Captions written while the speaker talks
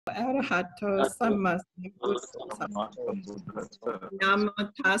Arahato Sammasambuddhassa. Namo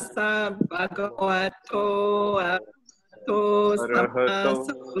tassa bhagavato arahato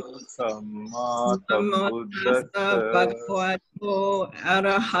bhagavato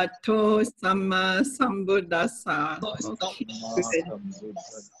arahato sammasambuddhassa. Okay, good.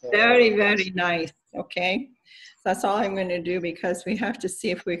 Very, very nice. Okay. So that's all I'm going to do because we have to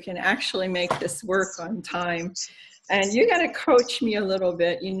see if we can actually make this work on time. And you got to coach me a little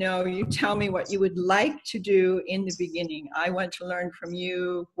bit. You know, you tell me what you would like to do in the beginning. I want to learn from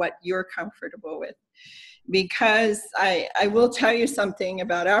you what you're comfortable with. Because I will tell you something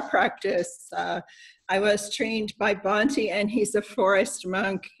about our practice. I was trained by Bhante, and he's a forest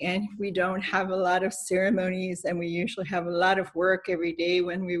monk, and we don't have a lot of ceremonies, and we usually have a lot of work every day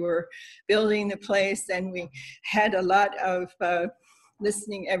when we were building the place, and we had a lot of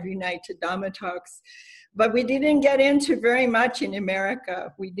listening every night to Dhamma talks. But we didn't get into very much in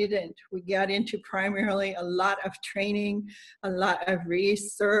America. We didn't. We got into primarily a lot of training, a lot of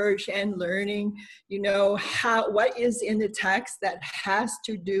research and learning, you know, what is in the text that has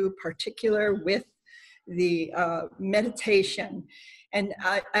to do particular with the meditation. And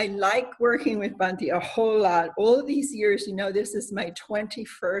I like working with Bhante a whole lot. All these years, you know, this is my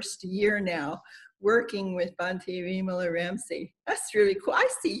 21st year now, working with Bhante Vimala Ramsey. That's really cool. I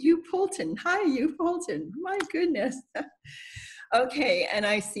see you, Fulton. Hi, you, Fulton. My goodness. Okay, and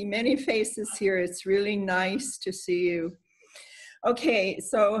I see many faces here. It's really nice to see you. Okay,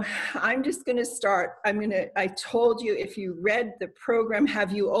 so I'm just going to start. I told you if you read the program,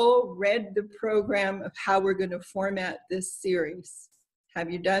 have you all read the program of how we're going to format this series? Have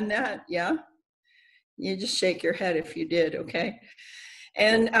you done that? Yeah? You just shake your head if you did, okay?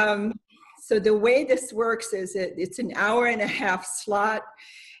 And so the way this works is it's an hour-and-a-half slot.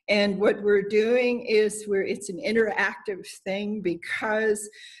 And what we're doing is it's an interactive thing because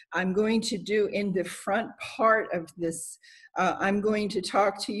I'm going to do in the front part of this, I'm going to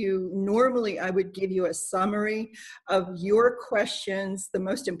talk to you. Normally, I would give you a summary of your questions, the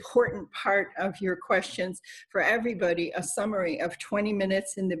most important part of your questions for everybody, a summary of 20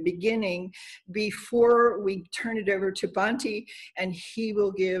 minutes in the beginning before we turn it over to Bhante, and he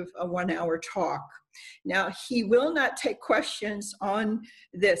will give a 1-hour talk. Now, he will not take questions on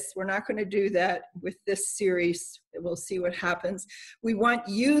this. We're not going to do that with this series. We'll see what happens. We want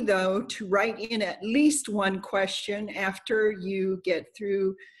you, though, to write in at least one question after you get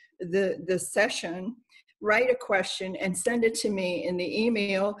through the session. Write a question and send it to me in the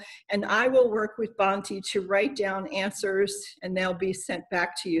email, and I will work with Bhante to write down answers, and they'll be sent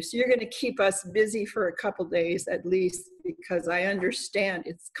back to you. So you're going to keep us busy for a couple days at least, because I understand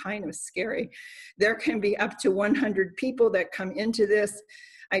it's kind of scary. There can be up to 100 people that come into this.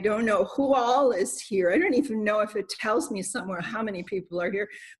 I don't know who all is here. I don't even know if it tells me somewhere how many people are here,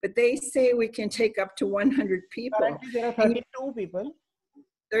 but they say we can take up to 100 people. Currently, there are 32 people.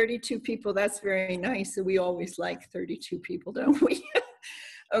 32 people, that's very nice. We always like 32 people, don't we?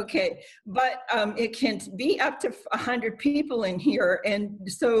 Okay, but it can be up to 100 people in here. And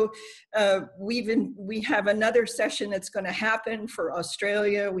so we have another session that's going to happen for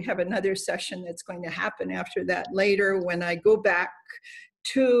Australia. We have another session that's going to happen after that later. When I go back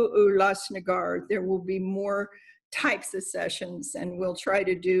to Ulhasnagar, there will be more types of sessions, and we'll try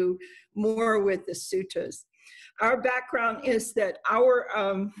to do more with the suttas. Our background is that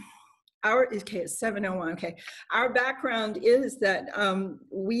okay, it's 701, okay. Our background is that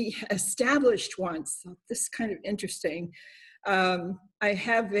we established once, this is kind of interesting. I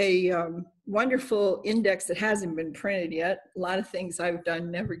have a wonderful index that hasn't been printed yet. A lot of things I've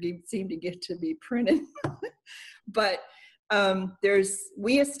done never seem to get to be printed. But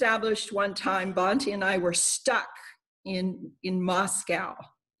we established one time, Bhante and I were stuck in Moscow.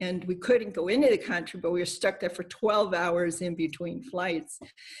 And we couldn't go into the country, but we were stuck there for 12 hours in between flights.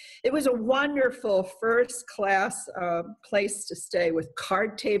 It was a wonderful first-class place to stay with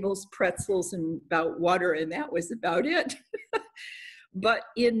card tables, pretzels, and about water, and that was about it. But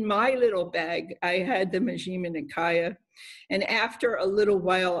in my little bag, I had the Majjhima Nikāya. And after a little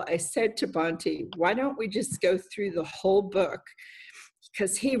while, I said to Bhante, why don't we just go through the whole book?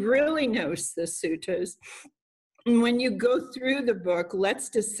 Because he really knows the suttas. And when you go through the book, let's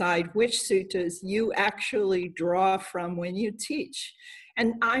decide which suttas you actually draw from when you teach.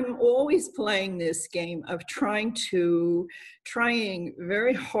 And I'm always playing this game of trying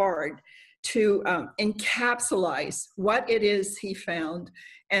very hard to encapsulate what it is he found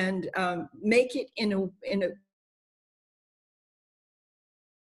and make it in a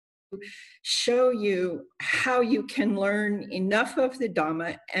show you how you can learn enough of the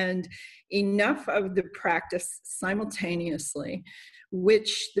Dhamma and enough of the practice simultaneously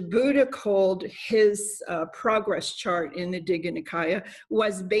which the Buddha called his progress chart in the Dīgha Nikāya,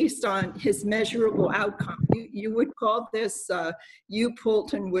 was based on his measurable outcome. You would call this, you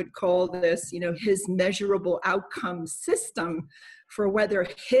Poulton would call this, his measurable outcome system for whether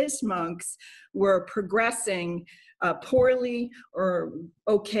his monks were progressing poorly or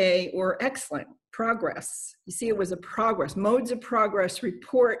okay or excellent. Progress. You see, it was a progress, modes of progress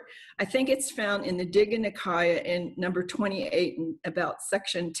report. I think it's found in the Dīgha Nikāya in number 28, in about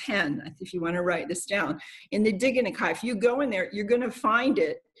section 10, if you want to write this down. In the Dīgha Nikāya, if you go in there, you're going to find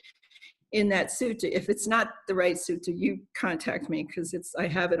it in that sutta. If it's not the right sutta, you contact me, because I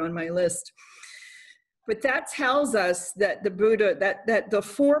have it on my list. But that tells us that the Buddha, that the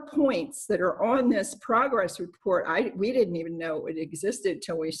 4 points that are on this progress report, we didn't even know it existed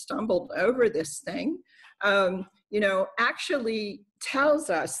till we stumbled over this thing, actually tells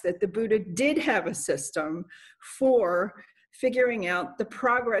us that the Buddha did have a system for figuring out the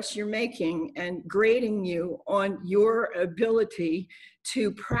progress you're making and grading you on your ability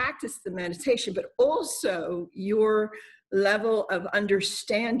to practice the meditation, but also your level of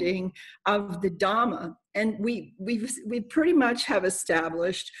understanding of the Dhamma. And we pretty much have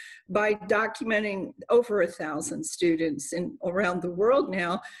established, by documenting over 1,000 students around the world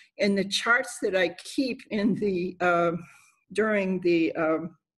now, in the charts that I keep in the during the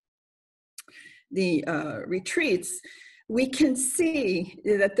retreats, we can see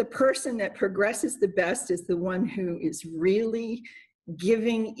that the person that progresses the best is the one who is really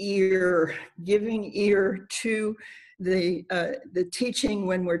giving ear to the teaching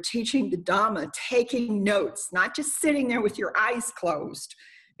when we're teaching the Dhamma, taking notes, not just sitting there with your eyes closed.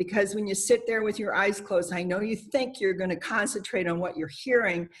 Because when you sit there with your eyes closed, I know you think you're going to concentrate on what you're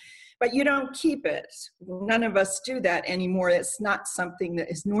hearing, but you don't keep it. None of us do that anymore. It's not something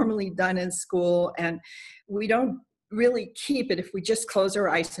that is normally done in school, and we don't really keep it. If we just close our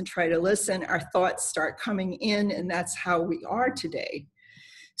eyes and try to listen, our thoughts start coming in, and that's how we are today.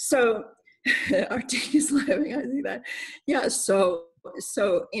 So RT is laughing, I see that. Yeah, so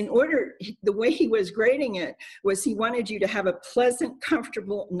in order, the way he was grading it was he wanted you to have a pleasant,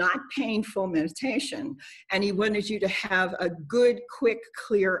 comfortable, not painful meditation. And he wanted you to have a good, quick,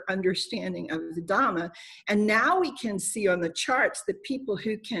 clear understanding of the Dhamma. And now we can see on the charts the people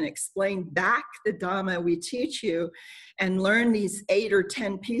who can explain back the Dhamma we teach you and learn these 8 or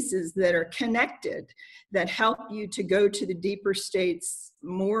 10 pieces that are connected, that help you to go to the deeper states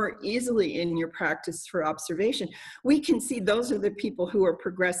more easily in your practice for observation. We can see those are the people who are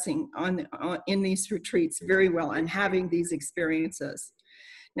progressing in these retreats very well and having these experiences.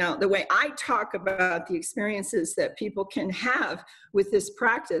 Now, the way I talk about the experiences that people can have with this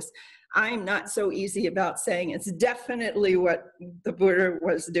practice, I'm not so easy about saying it's definitely what the Buddha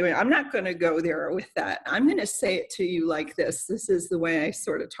was doing. I'm not going to go there with that. I'm going to say it to you like this. This is the way I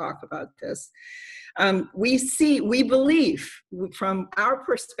sort of talk about this. We believe from our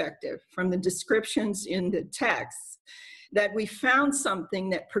perspective, from the descriptions in the texts, that we found something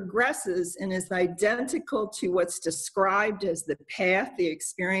that progresses and is identical to what's described as the path, the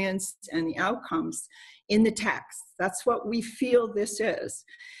experience, and the outcomes in the text. That's what we feel this is.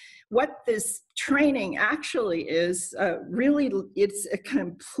 What this training actually is, really, it's a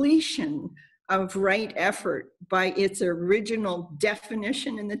completion of right effort by its original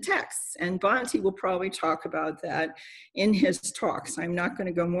definition in the text. And Bhante will probably talk about that in his talks. I'm not going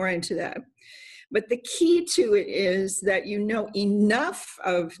to go more into that. But the key to it is that you know enough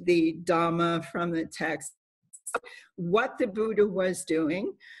of the Dhamma from the text, what the Buddha was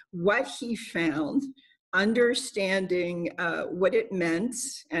doing, what he found, understanding what it meant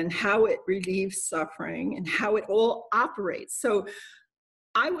and how it relieves suffering and how it all operates. So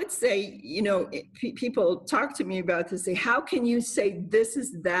I would say, people talk to me about this, say, how can you say this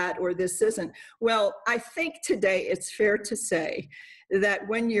is that or this isn't? Well, I think today it's fair to say that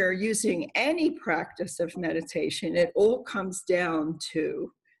when you're using any practice of meditation, it all comes down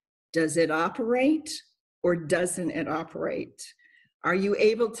to, does it operate or doesn't it operate? Are you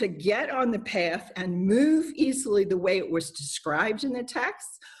able to get on the path and move easily the way it was described in the text?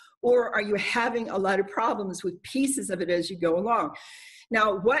 Or are you having a lot of problems with pieces of it as you go along?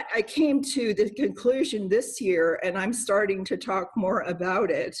 Now, what I came to the conclusion this year, and I'm starting to talk more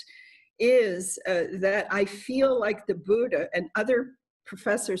about it, is that I feel like the Buddha, and other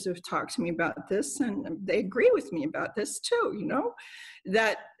professors have talked to me about this, and they agree with me about this too,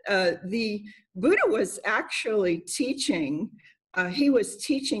 that the Buddha was actually teaching, he was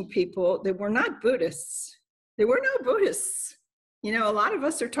teaching people that were not Buddhists. There were no Buddhists You know, a lot of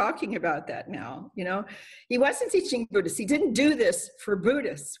us are talking about that now. You know, he wasn't teaching Buddhists. He didn't do this for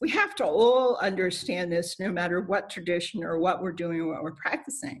Buddhists. We have to all understand this no matter what tradition or what we're doing or what we're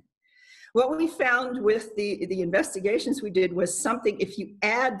practicing. What we found with the investigations we did was something, if you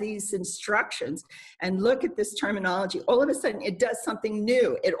add these instructions and look at this terminology, all of a sudden it does something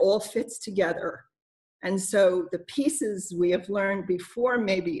new. It all fits together. And so the pieces we have learned before,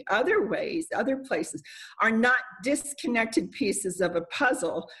 maybe other ways, other places, are not disconnected pieces of a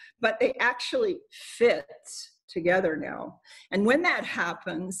puzzle, but they actually fit together now. And when that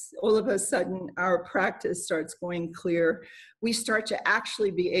happens, all of a sudden our practice starts going clear. We start to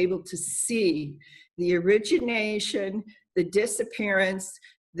actually be able to see the origination, the disappearance,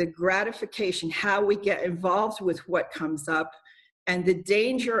 the gratification, how we get involved with what comes up, and the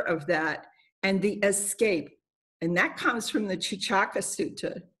danger of that, and the escape. And that comes from the Chichaka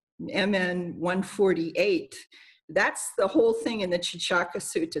Sutta, MN 148. That's the whole thing in the Chichaka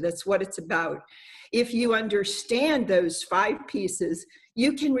Sutta. That's what it's about. If you understand those 5 pieces,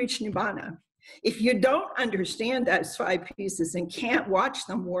 you can reach Nibbana. If you don't understand those 5 pieces and can't watch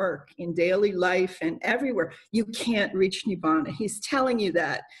them work in daily life and everywhere, you can't reach Nibbana. He's telling you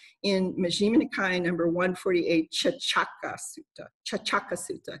that in Majjhima Nikāya number 148, Chichaka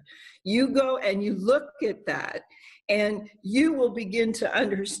Sutta. You go and you look at that, and you will begin to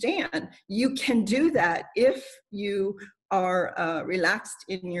understand. You can do that if you are relaxed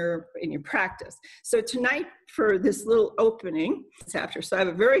in your practice. So tonight, for this little opening chapter, so I have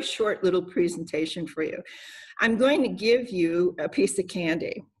a very short little presentation for you. I'm going to give you a piece of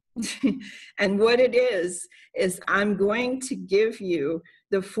candy. And what it is I'm going to give you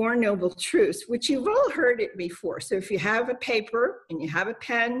the Four Noble Truths, which you've all heard it before. So if you have a paper and you have a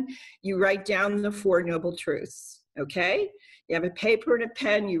pen, you write down the Four Noble Truths, okay? You have a paper and a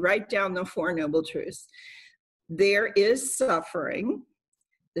pen, you write down the Four Noble Truths. There is suffering.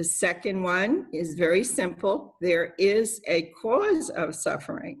 The second one is very simple. There is a cause of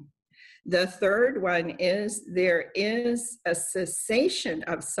suffering. The third one is there is a cessation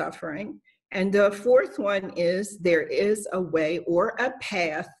of suffering. And the fourth one is there is a way or a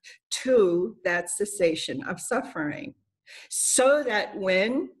path to that cessation of suffering. So that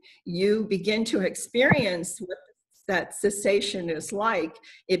when you begin to experience what that cessation is like,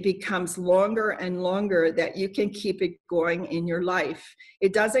 it becomes longer and longer that you can keep it going in your life.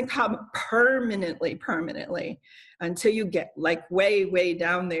 It doesn't come permanently until you get like way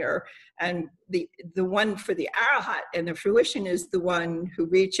down there. And the one for the Arahat and the fruition is the one who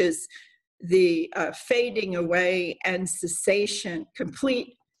reaches the fading away and cessation,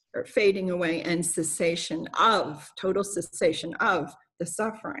 complete or fading away and cessation of, total cessation of the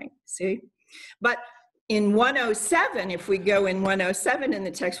suffering, see? But in 107, if we go in 107 in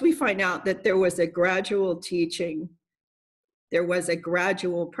the text, we find out that there was a gradual teaching. There was a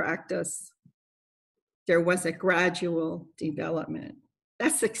gradual practice. There was a gradual development.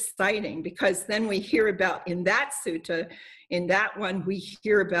 That's exciting because then we hear about in that sutta, in that one, we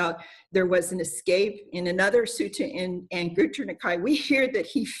hear about there was an escape. In another sutta in Aṅguttara Nikāya, we hear that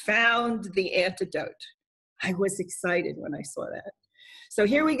he found the antidote. I was excited when I saw that. So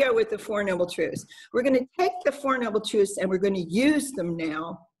here we go with the Four Noble Truths. We're going to take the Four Noble Truths and we're going to use them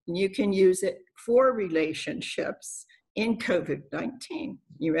now. And you can use it for relationships in COVID-19.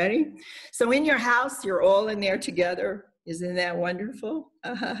 You ready? So in your house, you're all in there together. Isn't that wonderful?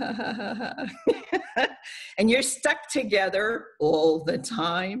 And you're stuck together all the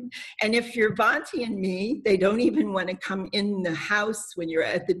time. And if you're Bhante and me, they don't even want to come in the house when you're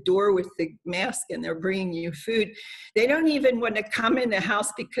at the door with the mask and they're bringing you food. They don't even want to come in the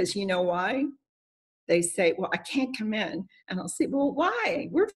house because you know why? They say, well, I can't come in. And I'll say, well, why?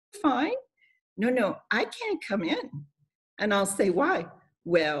 We're fine. No, I can't come in. And I'll say, why?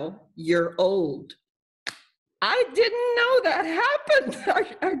 Well, you're old. I didn't know that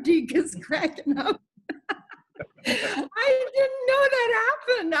happened. Our Dīgha's cracking up. I didn't know that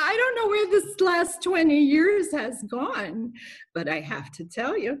happened. I don't know where this last 20 years has gone, but I have to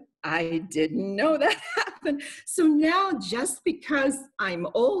tell you, I didn't know that happened. So now just because I'm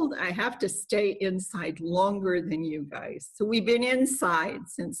old, I have to stay inside longer than you guys. So we've been inside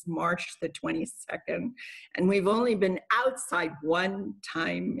since March the 22nd, and we've only been outside one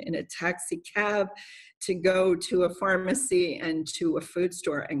time in a taxi cab to go to a pharmacy and to a food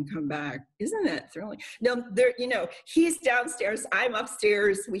store and come back. Isn't that thrilling? No, there, you know, he's downstairs, I'm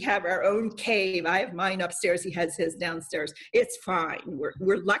upstairs. We have our own cave. I have mine upstairs. He has his downstairs. It's fine.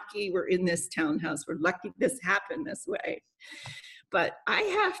 We're lucky we're in this townhouse. We're lucky this happened this way. But I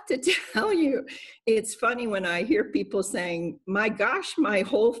have to tell you, it's funny when I hear people saying, my gosh, my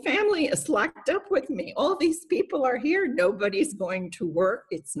whole family is locked up with me. All these people are here. Nobody's going to work.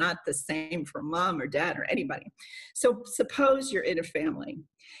 It's not the same for mom or dad or anybody. So suppose you're in a family.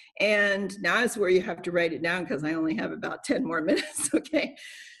 And now is where you have to write it down because I only have about 10 more minutes, okay?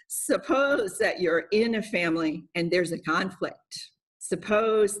 Suppose that you're in a family and there's a conflict.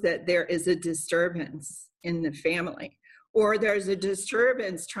 Suppose that there is a disturbance in the family. Or there's a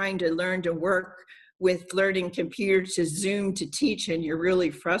disturbance trying to learn to work with learning computer to Zoom to teach and you're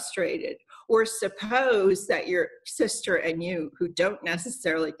really frustrated. Or suppose that your sister and you who don't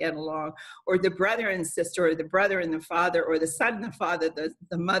necessarily get along, or the brother and sister, or the brother and the father, or the son and the father,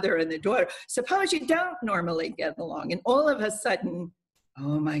 the mother and the daughter. Suppose you don't normally get along and all of a sudden,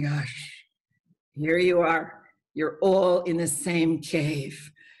 oh my gosh, here you are. You're all in the same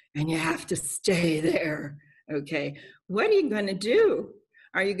cave and you have to stay there. Okay, what are you going to do?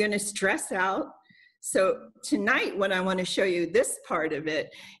 Are you going to stress out? So tonight, what I want to show you, this part of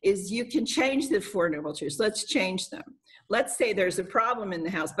it, is you can change the Four Noble Truths. Let's change them. Let's say there's a problem in the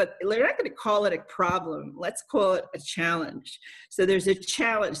house, but we're not going to call it a problem. Let's call it a challenge. So there's a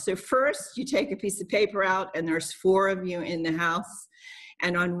challenge. So first, you take a piece of paper out, and there's 4 of you in the house.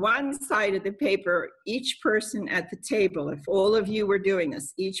 And on one side of the paper, each person at the table, if all of you were doing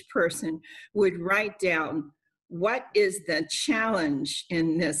this, each person would write down, what is the challenge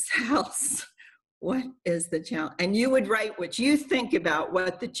in this house? What is the challenge? And you would write what you think about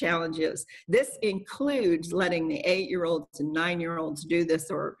what the challenge is. This includes letting the 8-year-olds and 9-year-olds do this,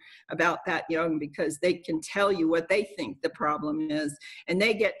 or about that young, because they can tell you what they think the problem is, and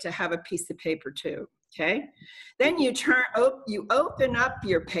they get to have a piece of paper too. Okay, then you open up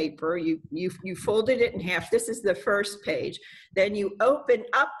your paper, you folded it in half. This is the first page. Then you open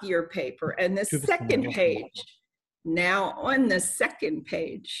up your paper, and the second page. Now on the second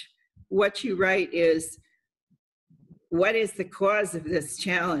page, what you write is, what is the cause of this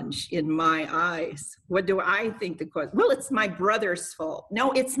challenge in my eyes? What do I think the cause? Well, it's my brother's fault.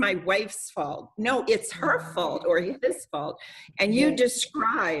 No, it's my wife's fault. No, it's her fault or his fault. And you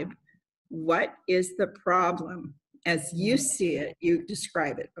describe what is the problem as you see it. You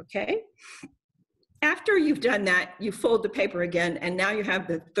describe it, okay? After you've done that, you fold the paper again, and now you have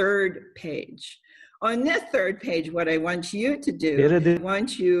the third page. On this third page, what I want you to do, I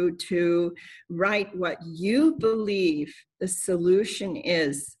want you to write what you believe the solution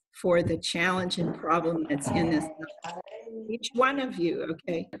is for the challenge and problem that's in this. Each one of you,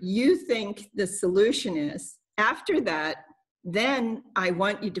 okay, you think the solution is. After that, then I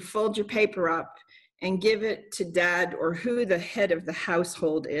want you to fold your paper up and give it to dad or who the head of the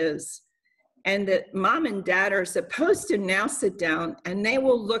household is. And that mom and dad are supposed to now sit down and they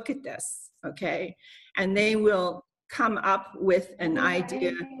will look at this, okay? And they will come up with an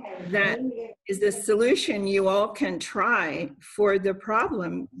idea that is the solution you all can try for the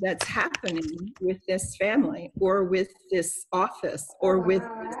problem that's happening with this family or with this office or with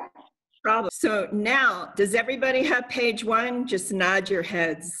this problem. So now, does everybody have page 1? Just nod your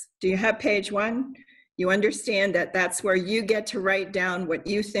heads. Do you have page 1? You understand that that's where you get to write down what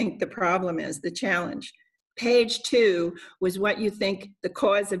you think the problem is, the challenge. Page 2 was what you think the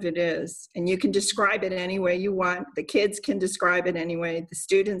cause of it is. And you can describe it any way you want. The kids can describe it any way. The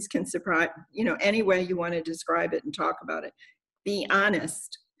students can any way you want to describe it and talk about it. Be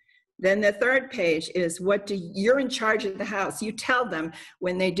honest. Then the third page is you're in charge of the house. You tell them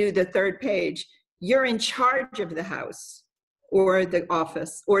when they do the third page, you're in charge of the house or the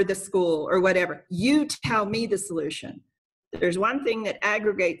office or the school or whatever. You tell me the solution. There's one thing that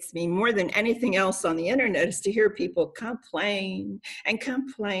aggregates me more than anything else on the internet is to hear people complain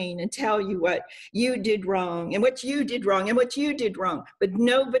and tell you what you did wrong and what you did wrong and what you did wrong. But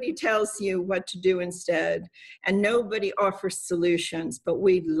nobody tells you what to do instead. And nobody offers solutions, but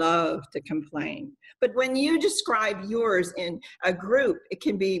we love to complain. But when you describe yours in a group, it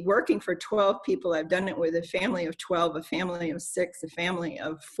can be working for 12 people. I've done it with a family of 12, a family of 6, a family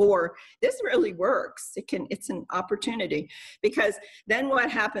of 4. This really works. It's an opportunity. Because then what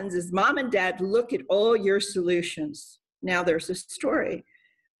happens is mom and dad look at all your solutions. Now there's a story.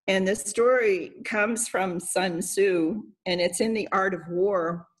 And the story comes from Sun Tzu, and it's in The Art of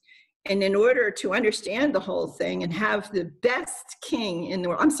War. And in order to understand the whole thing and have the best king in the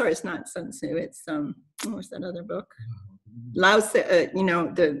world, I'm sorry, it's not Sun Tzu, it's, what's that other book? Lao Tzu,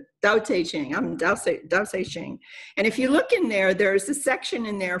 the Tao Te Ching. I'm Tao Te Ching. And if you look in there, there's a section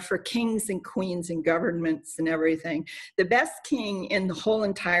in there for kings and queens and governments and everything. The best king in the whole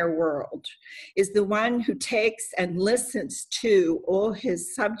entire world is the one who takes and listens to all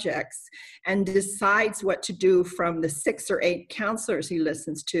his subjects and decides what to do from the 6 or 8 counselors he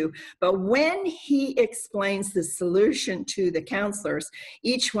listens to. But when he explains the solution to the counselors,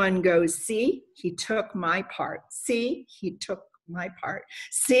 each one goes, see, he took my part. See, he took my part.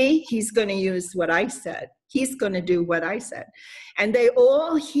 See, he's going to use what I said. He's going to do what I said. And they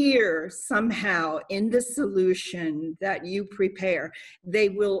all hear somehow in the solution that you prepare, they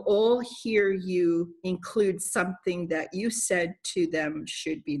will all hear you include something that you said to them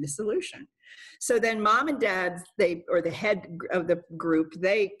should be the solution. So then mom and dad, or the head of the group,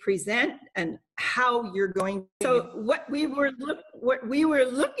 they present and how you're going. So what we were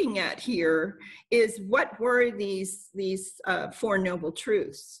looking at here is what were these 4 noble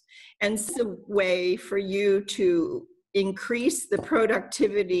truths. And it's a way for you to increase the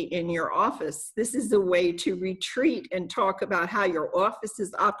productivity in your office. This is a way to retreat and talk about how your office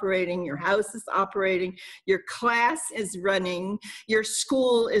is operating, your house is operating, your class is running, your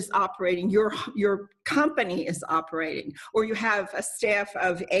school is operating, your company is operating, or you have a staff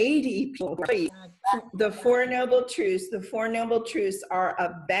of 80 people. The 4 noble truths are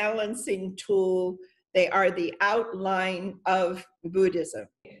a balancing tool. They are the outline of Buddhism.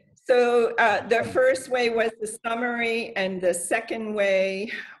 So the first way was the summary, and the second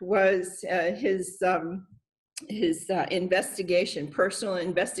way was his investigation, personal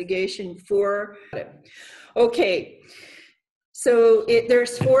investigation for it. Okay, so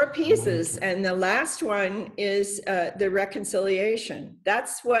there's 4 pieces, and the last one is the reconciliation.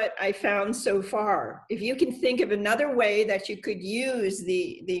 That's what I found so far. If you can think of another way that you could use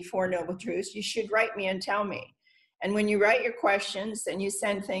the 4 noble truths, you should write me and tell me. And when you write your questions and you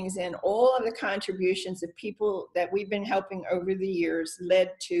send things in, all of the contributions of people that we've been helping over the years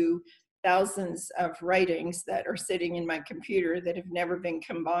led to thousands of writings that are sitting in my computer that have never been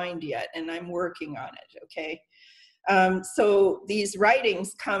combined yet, and I'm working on it, okay? So these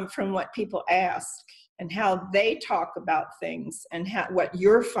writings come from what people ask and how they talk about things and what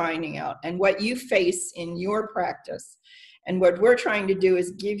you're finding out and what you face in your practice. And what we're trying to do is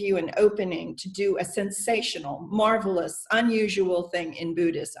give you an opening to do a sensational, marvelous, unusual thing in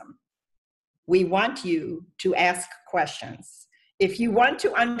Buddhism. We want you to ask questions. If you want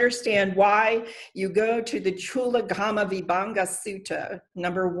to understand why, you go to the Chulagama Vibhanga Sutta,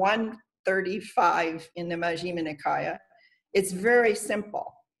 number 135 in the Majjhima Nikāya. It's very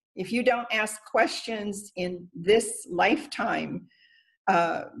simple. If you don't ask questions in this lifetime,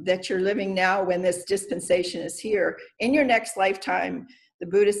 that you're living now, when this dispensation is here, in your next lifetime, the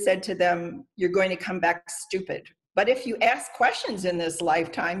Buddha said to them, you're going to come back stupid. But if you ask questions in this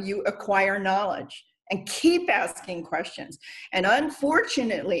lifetime, you acquire knowledge, and keep asking questions. And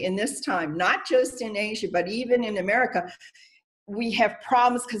unfortunately, in this time, not just in Asia, but even in America, we have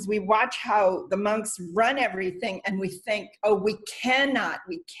problems because we watch how the monks run everything, and we think, oh, we cannot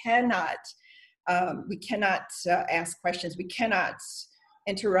ask questions. We cannot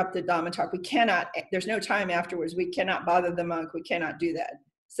interrupt the Dhamma talk. We cannot, there's no time afterwards. We cannot bother the monk. We cannot do that.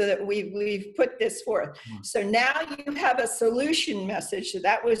 So that we've put this forth. So now you have a solution message. So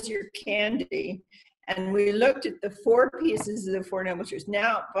that was your candy. And we looked at the 4 pieces of the 4 noble truths.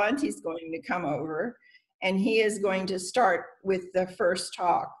 Now Bhanti's going to come over, and he is going to start with the first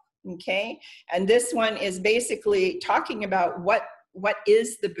talk, okay? And this one is basically talking about what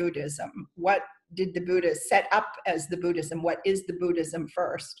is the Buddhism? What did the Buddha set up as the Buddhism? What is the Buddhism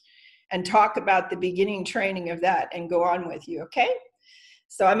first? And talk about the beginning training of that and go on with you, okay?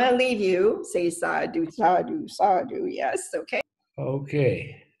 So I'm gonna leave you, say sadhu, sadhu, sadhu, yes, okay?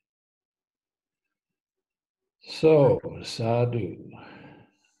 Okay. So, sadhu.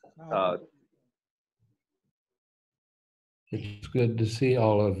 It's good to see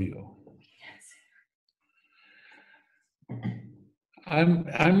all of you.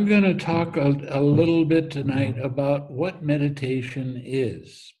 I'm going to talk a little bit tonight about what meditation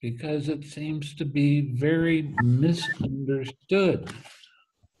is, because it seems to be very misunderstood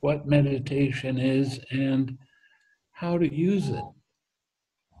what meditation is and how to use it.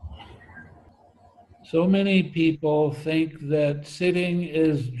 So many people think that sitting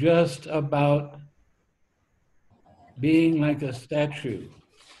is just about being like a statue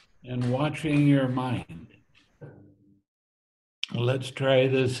and watching your mind. Let's try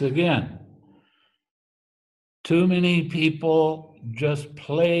this again. Too many people just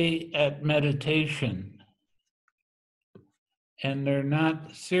play at meditation, and they're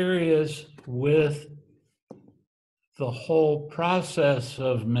not serious with the whole process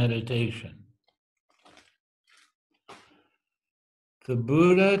of meditation. The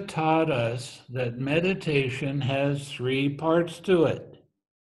Buddha taught us that meditation has three parts to it.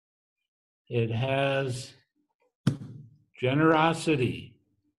 It has generosity.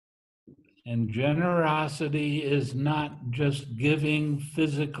 And generosity is not just giving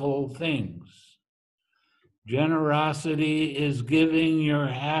physical things. Generosity is giving your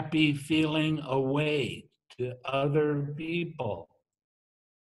happy feeling away to other people.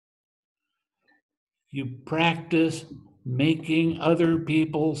 You practice making other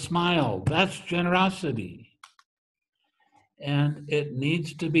people smile. That's generosity. And it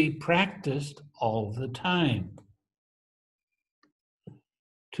needs to be practiced all the time.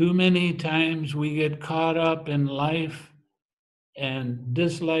 Too many times we get caught up in life and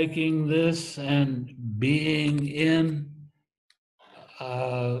disliking this and being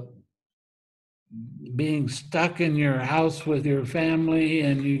being stuck in your house with your family,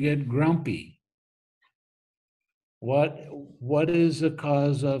 and you get grumpy. What is the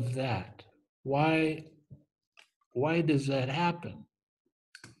cause of that? Why does that happen?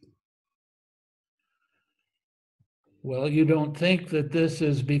 Well, you don't think that this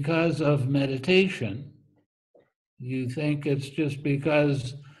is because of meditation. You think it's just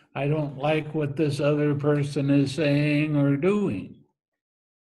because I don't like what this other person is saying or doing.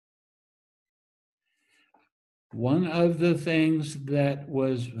 One of the things that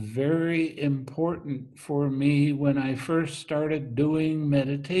was very important for me when I first started doing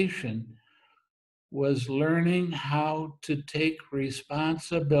meditation was learning how to take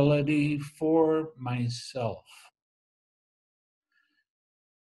responsibility for myself.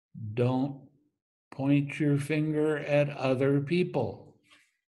 Don't point your finger at other people,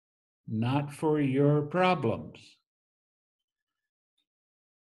 not for your problems.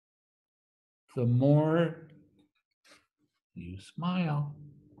 The more you smile,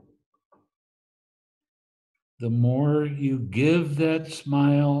 the more you give that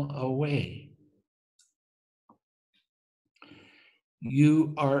smile away.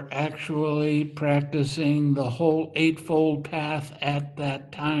 You are actually practicing the whole Eightfold Path at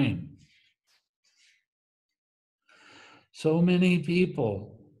that time. So many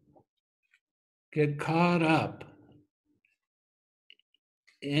people get caught up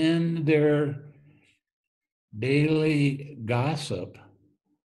in their daily gossip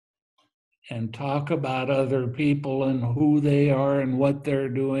and talk about other people and who they are and what they're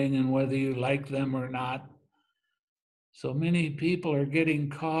doing and whether you like them or not. So many people are getting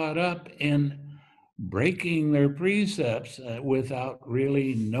caught up in breaking their precepts without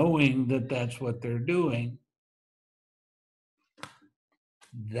really knowing that that's what they're doing.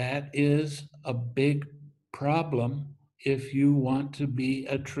 That is a big problem if you want to be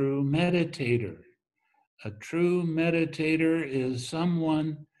a true meditator. A true meditator is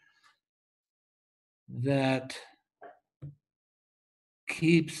someone that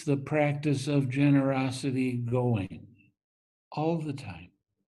keeps the practice of generosity going all the time.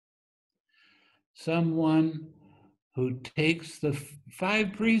 Someone who takes the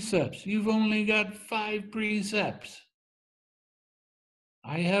 5 precepts. You've only got 5 precepts.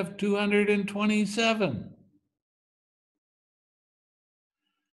 I have 227.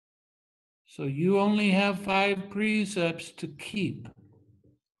 So you only have 5 precepts to keep.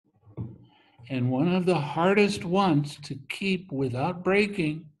 And one of the hardest ones to keep without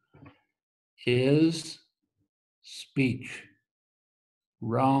breaking is speech,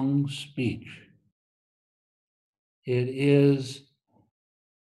 wrong speech. It is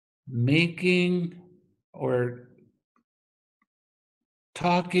making or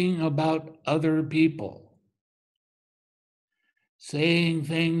talking about other people, saying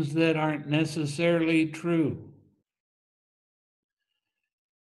things that aren't necessarily true.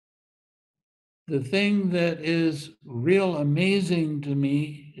 The thing that is real amazing to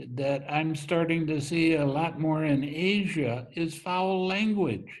me that I'm starting to see a lot more in Asia is foul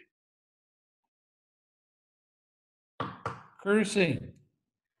language. Cursing.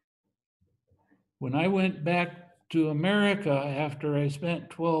 When I went back to America after I spent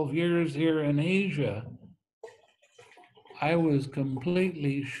 12 years here in Asia, I was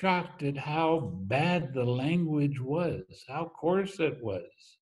completely shocked at how bad the language was, how coarse it was.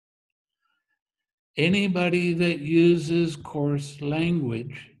 Anybody that uses coarse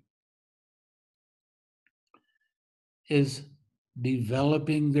language is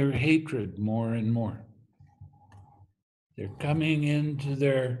developing their hatred more and more. They're coming into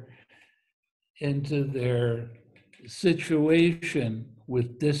their situation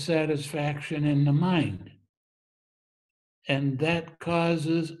with dissatisfaction in the mind. And that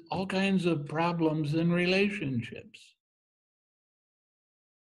causes all kinds of problems in relationships.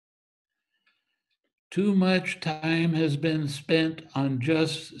 Too much time has been spent on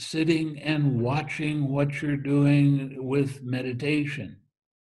just sitting and watching what you're doing with meditation.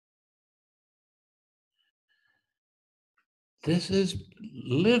 This is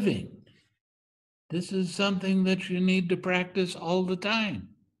living. This is something that you need to practice all the time.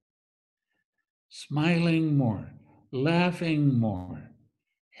 Smiling more, laughing more,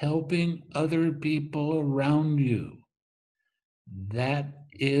 helping other people around you. That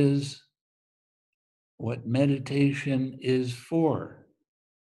is what meditation is for.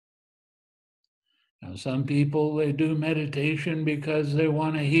 Now, some people, they do meditation because they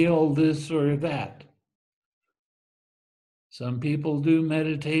want to heal this or that. Some people do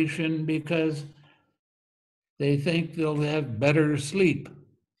meditation because they think they'll have better sleep.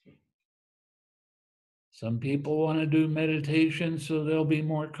 Some people want to do meditation so they'll be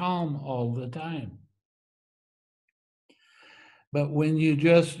more calm all the time. But when you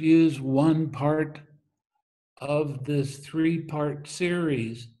just use one part of this three-part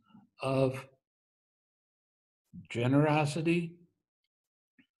series of generosity,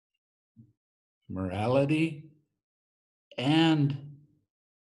 morality, and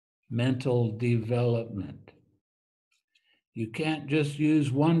mental development, you can't just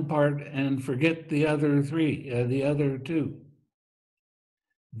use one part and forget the other the other two.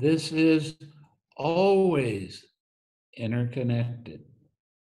 This is always interconnected.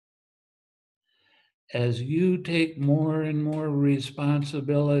 As you take more and more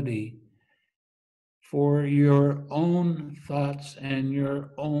responsibility for your own thoughts and your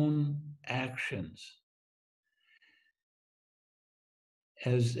own actions,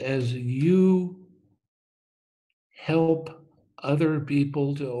 as you help other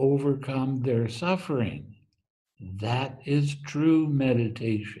people to overcome their suffering, that is true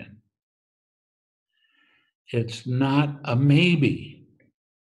meditation. It's not a maybe.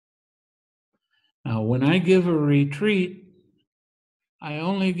 Now, when I give a retreat, I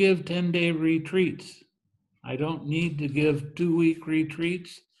only give 10-day retreats. I don't need to give 2-week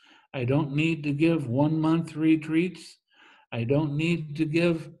retreats. I don't need to give 1-month retreats. I don't need to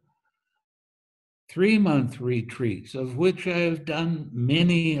give 3-month retreats, of which I have done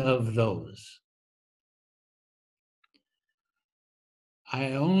many of those.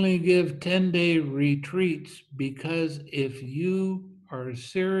 I only give 10-day retreats because if you are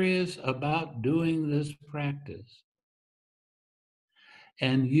serious about doing this practice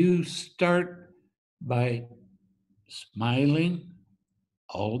and you start by smiling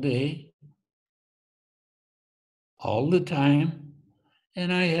all day, all the time,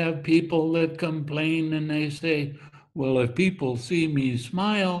 and I have people that complain and they say, well, if people see me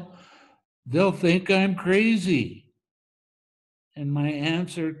smile, they'll think I'm crazy. And my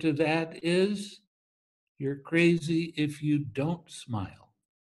answer to that is, you're crazy if you don't smile.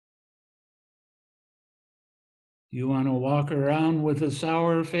 You want to walk around with a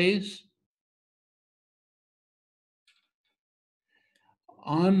sour face?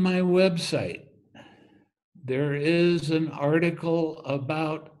 On my website, there is an article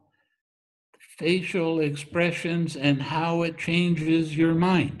about facial expressions and how it changes your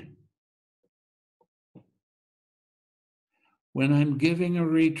mind. When I'm giving a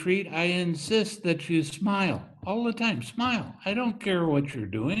retreat, I insist that you smile all the time. Smile. I don't care what you're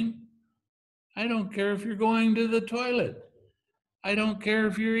doing. I don't care if you're going to the toilet. I don't care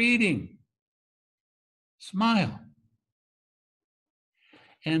if you're eating. Smile.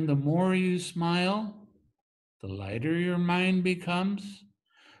 And the more you smile, the lighter your mind becomes,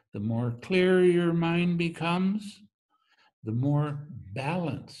 the more clear your mind becomes, the more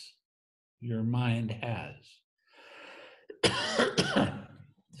balance your mind has.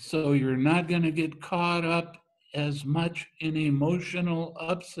 So you're not going to get caught up as much in emotional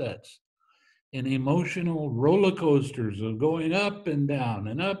upsets, in emotional roller coasters of going up and down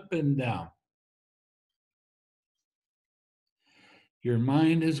and up and down. Your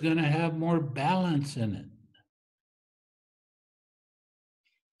mind is going to have more balance in it.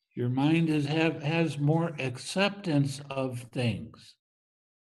 Your mind has more acceptance of things.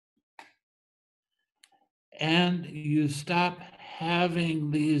 And you stop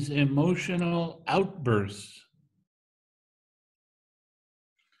having these emotional outbursts,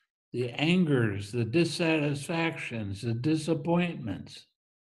 the angers, the dissatisfactions, the disappointments.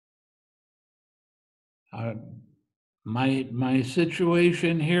 My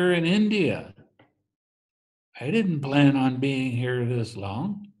situation here in India, I didn't plan on being here this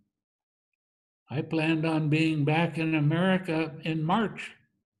long. I planned on being back in America in March.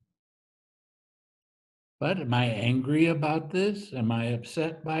 But am I angry about this? Am I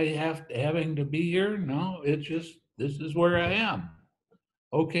upset by having to be here? No, it's just, this is where I am.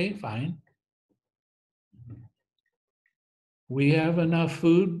 Okay, fine. We have enough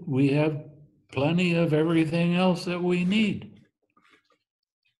food. We have plenty of everything else that we need.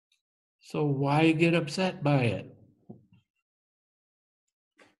 So why get upset by it?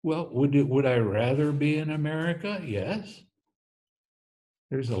 Well, would I rather be in America? Yes.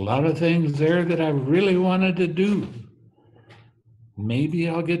 There's a lot of things there that I really wanted to do. Maybe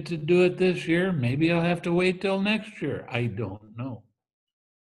I'll get to do it this year. Maybe I'll have to wait till next year. I don't know.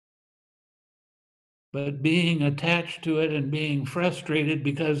 But being attached to it and being frustrated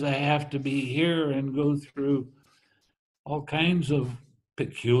because I have to be here and go through all kinds of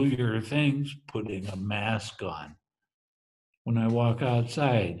peculiar things, putting a mask on when I walk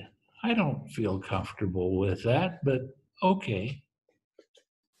outside. I don't feel comfortable with that, but okay.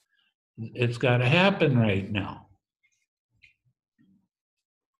 It's got to happen right now.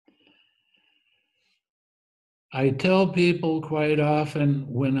 I tell people quite often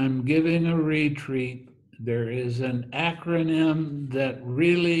when I'm giving a retreat, there is an acronym that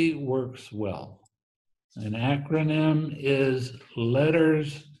really works well. An acronym is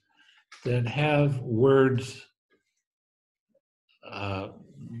letters that have words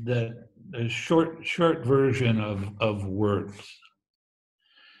that a short version of words.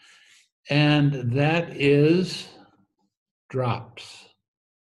 And that is drops.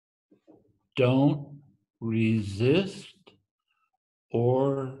 Don't resist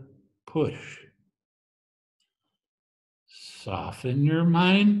or push. Soften your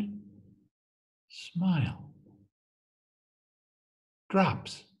mind, smile.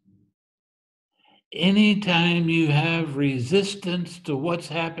 Drops. Anytime you have resistance to what's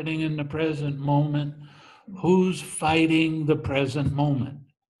happening in the present moment, who's fighting the present moment?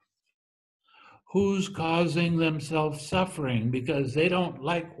 Who's causing themselves suffering because they don't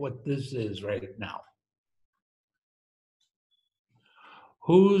like what this is right now?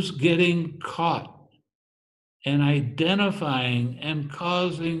 Who's getting caught and identifying and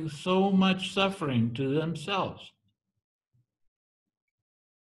causing so much suffering to themselves?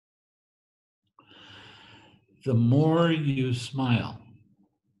 The more you smile,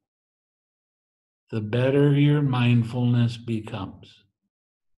 the better your mindfulness becomes.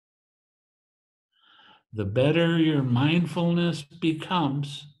 The better your mindfulness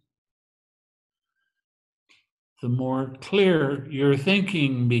becomes, the more clear your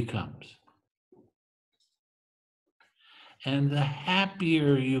thinking becomes. And the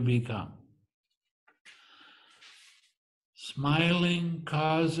happier you become. Smiling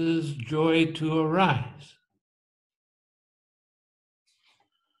causes joy to arise.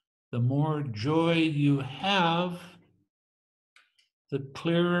 The more joy you have, the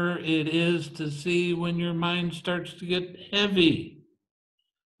clearer it is to see when your mind starts to get heavy.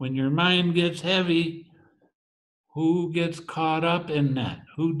 When your mind gets heavy, who gets caught up in that?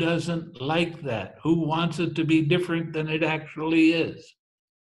 Who doesn't like that? Who wants it to be different than it actually is?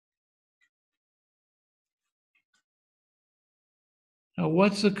 Now,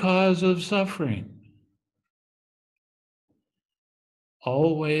 what's the cause of suffering?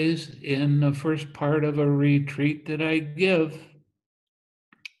 Always in the first part of a retreat that I give,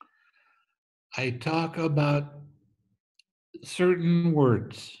 I talk about certain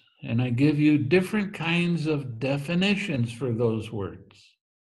words, and I give you different kinds of definitions for those words.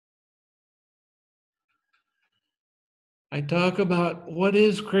 I talk about what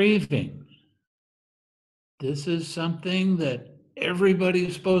is craving. This is something that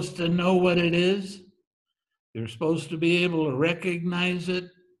everybody's supposed to know what it is. They're supposed to be able to recognize it,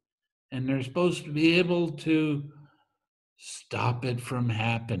 and they're supposed to be able to stop it from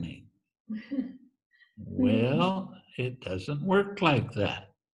happening. Well, it doesn't work like that.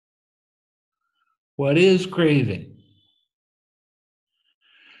 What is craving?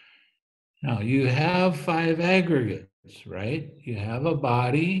 Now, you have 5 aggregates, right? You have a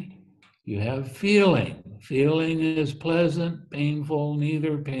body, you have feeling. Feeling is pleasant, painful,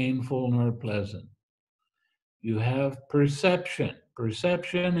 neither painful nor pleasant. You have perception.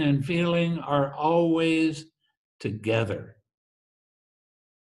 Perception and feeling are always together.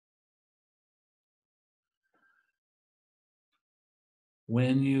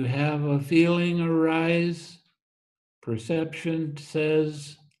 When you have a feeling arise, perception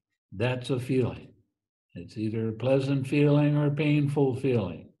says that's a feeling. It's either a pleasant feeling or a painful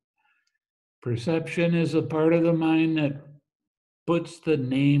feeling. Perception is a part of the mind that puts the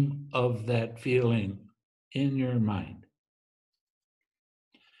name of that feeling in your mind.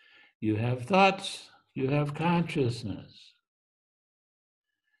 You have thoughts, you have consciousness.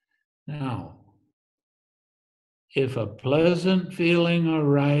 Now, If a pleasant feeling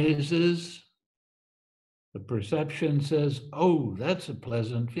arises, the perception says, oh, that's a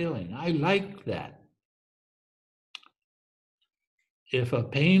pleasant feeling. I like that. If a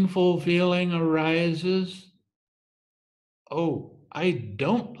painful feeling arises, oh, I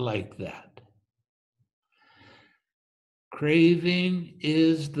don't like that. Craving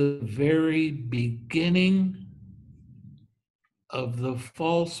is the very beginning of the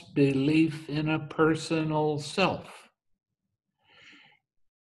false belief in a personal self.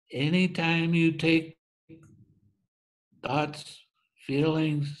 Anytime you take thoughts,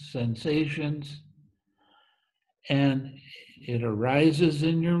 feelings, sensations, and it arises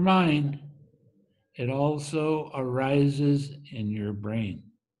in your mind, it also arises in your brain,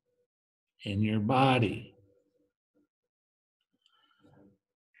 in your body.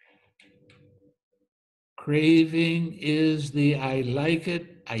 Craving is the I like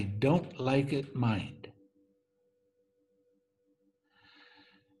it, I don't like it mind.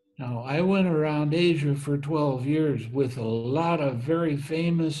 Now, I went around Asia for 12 years with a lot of very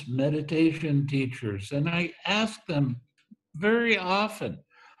famous meditation teachers, and I asked them very often,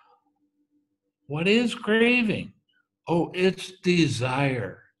 what is craving? Oh, it's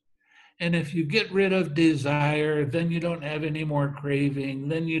desire. And if you get rid of desire, then you don't have any more craving,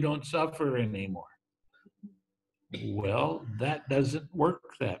 then you don't suffer anymore. Well, that doesn't work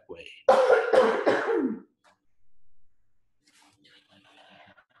that way.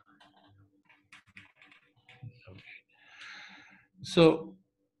 So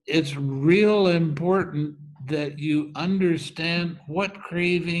it's real important that you understand what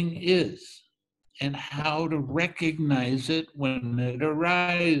craving is and how to recognize it when it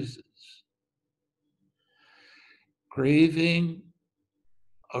arises. Craving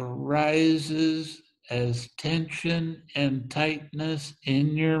arises as tension and tightness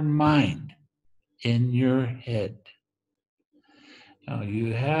in your mind, in your head. Now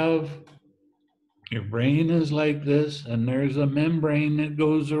you have, your brain is like this, and there's a membrane that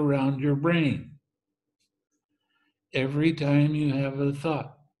goes around your brain. Every time you have a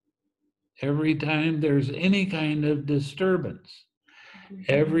thought, every time there's any kind of disturbance,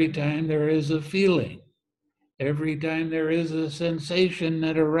 every time there is a feeling, every time there is a sensation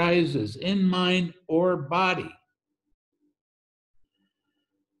that arises in mind or body,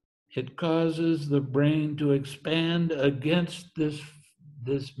 it causes the brain to expand against this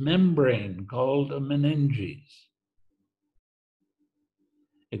membrane called a meninges.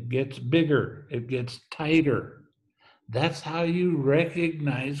 It gets bigger, it gets tighter. That's how you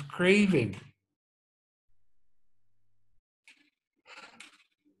recognize craving.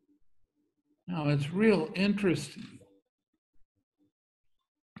 Now, it's real interesting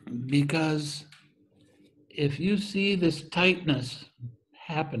because if you see this tightness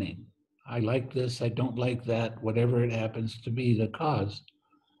happening, I like this, I don't like that, whatever it happens to be the cause,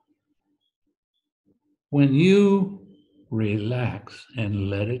 when you relax and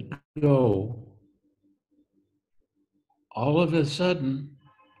let it go, all of a sudden,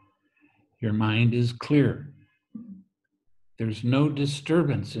 your mind is clear. There's no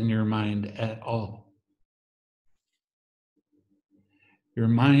disturbance in your mind at all. Your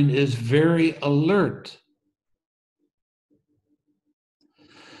mind is very alert.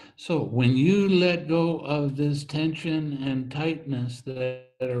 So when you let go of this tension and tightness that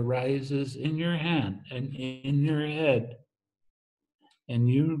arises in your hand and in your head, and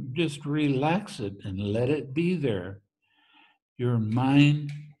you just relax it and let it be there, your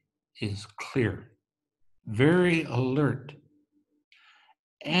mind is clear, very alert,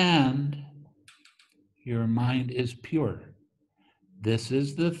 and your mind is pure. This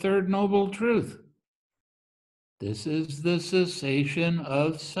is the third noble truth. This is the cessation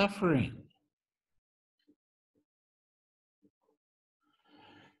of suffering.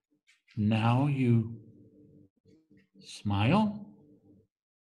 Now you smile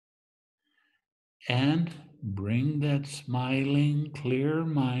and bring that smiling, clear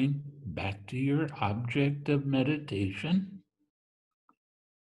mind back to your object of meditation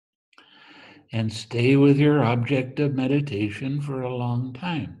and stay with your object of meditation for a long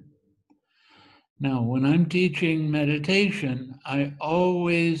time. Now, when I'm teaching meditation, I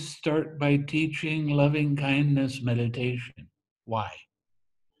always start by teaching loving kindness meditation. Why?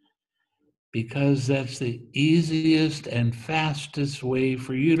 Because that's the easiest and fastest way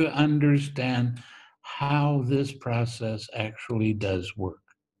for you to understand how this process actually does work.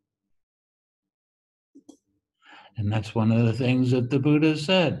 And that's one of the things that the Buddha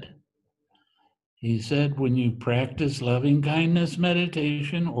said. He said, when you practice loving kindness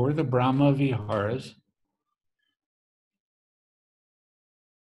meditation or the Brahma Viharas,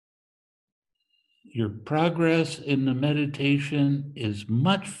 your progress in the meditation is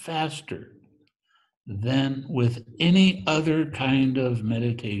much faster than with any other kind of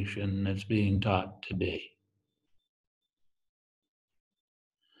meditation that's being taught today.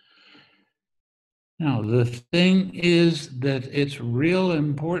 Now, the thing is that it's real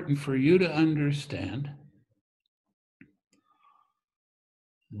important for you to understand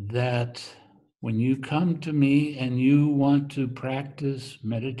that when you come to me and you want to practice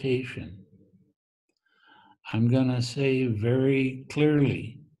meditation, I'm going to say very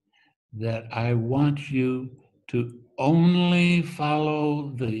clearly that I want you to only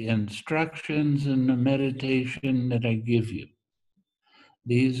follow the instructions in the meditation that I give you.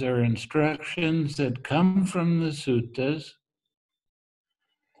 These are instructions that come from the suttas,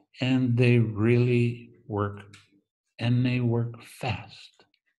 and they really work, and they work fast.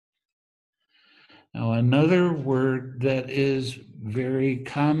 Now, another word that is very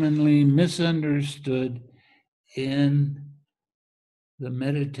commonly misunderstood in the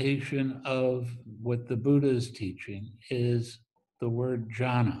meditation of what the Buddha is teaching is the word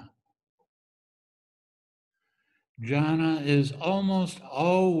jhana. Jhana is almost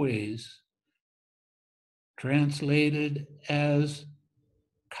always translated as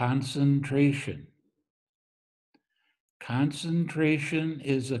concentration. Concentration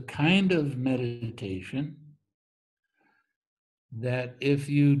is a kind of meditation that if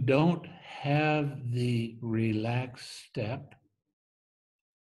you don't have the relaxed step,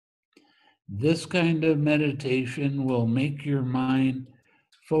 this kind of meditation will make your mind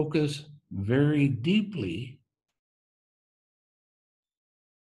focus very deeply,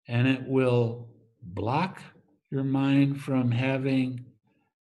 and it will block your mind from having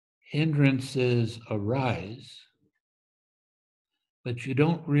hindrances arise, but you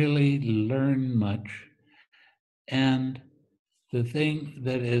don't really learn much. And the thing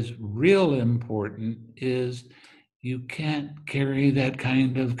that is real important is you can't carry that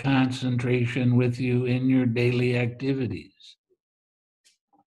kind of concentration with you in your daily activities.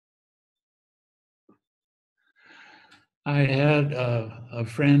 I had a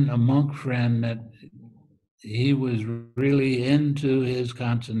friend, a monk friend, that he was really into his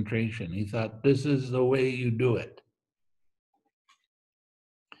concentration. He thought, this is the way you do it.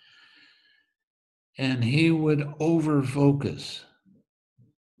 And he would over-focus.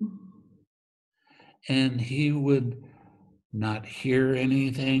 And he would not hear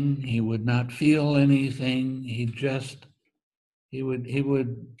anything. He would not feel anything. He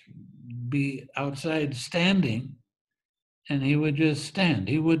would be outside standing, and he would just stand.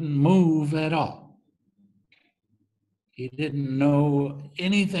 He wouldn't move at all. He didn't know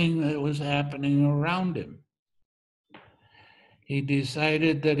anything that was happening around him. He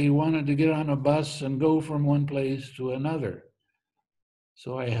decided that he wanted to get on a bus and go from one place to another.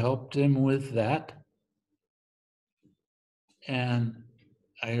 So I helped him with that. And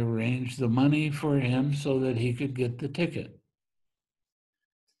I arranged the money for him so that he could get the ticket.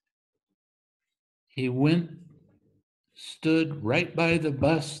 He went, stood right by the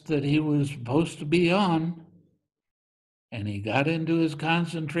bus that he was supposed to be on, and he got into his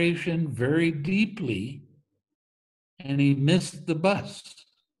concentration very deeply, and he missed the bus.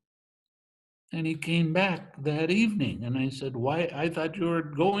 And he came back that evening, and I said, why? I thought you were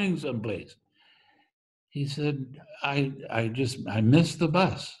going someplace. He said, I missed the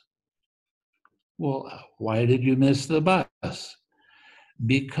bus. Well, why did you miss the bus?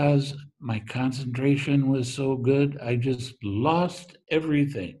 Because my concentration was so good, I just lost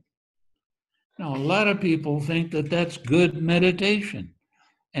everything. Now, a lot of people think that that's good meditation,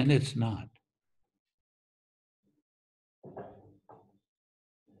 and it's not.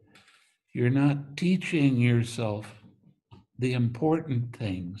 You're not teaching yourself the important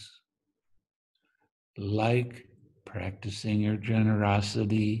things, like practicing your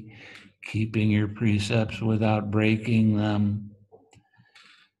generosity, keeping your precepts without breaking them,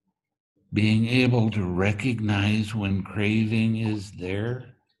 being able to recognize when craving is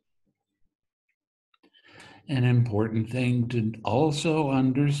there. An important thing to also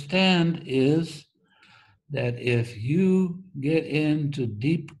understand is that if you get into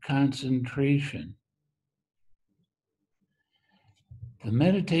deep concentration, the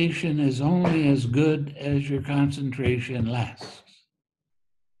meditation is only as good as your concentration lasts.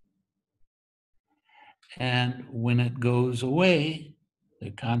 And when it goes away,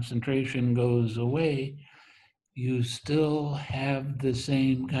 the concentration goes away, you still have the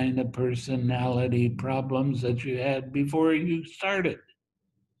same kind of personality problems that you had before you started.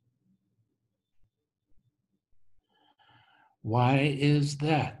 Why is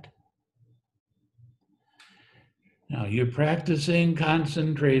that? Now, you're practicing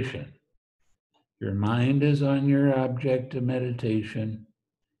concentration. Your mind is on your object of meditation.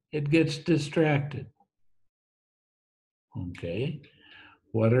 It gets distracted. Okay.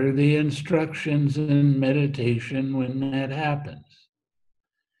 What are the instructions in meditation when that happens?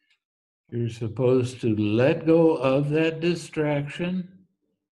 You're supposed to let go of that distraction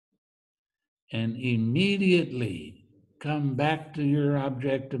and immediately come back to your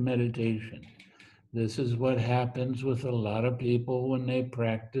object of meditation. This is what happens with a lot of people when they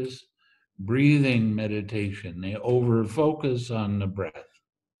practice breathing meditation. They over-focus on the breath.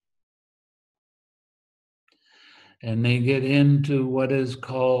 And they get into what is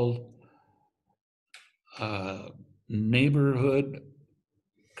called neighborhood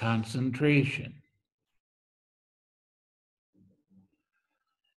concentration.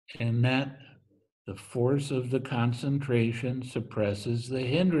 And that the force of the concentration suppresses the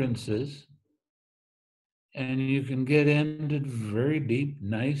hindrances, and you can get into very deep,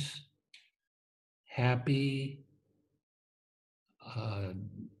 nice, happy,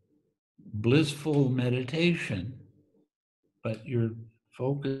 blissful meditation, but you're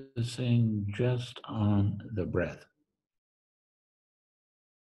focusing just on the breath.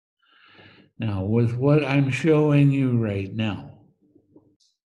 Now, with what I'm showing you right now,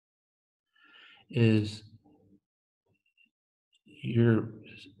 is you're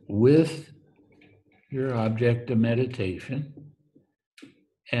with your object of meditation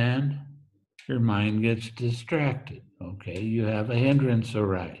and your mind gets distracted. Okay, you have a hindrance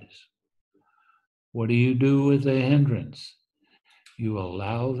arise. What do you do with the hindrance? You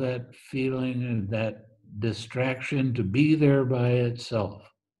allow that feeling and that distraction to be there by itself.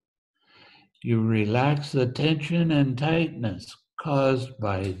 You relax the tension and tightness caused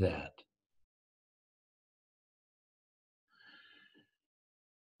by that.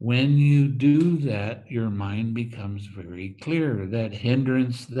 When you do that, your mind becomes very clear. That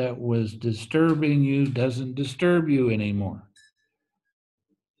hindrance that was disturbing you doesn't disturb you anymore.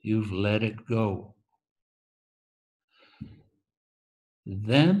 You've let it go.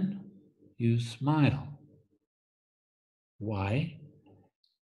 Then you smile. Why?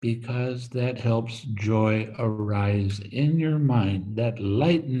 Because that helps joy arise in your mind. That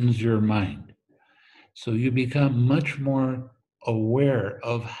lightens your mind. So you become much more aware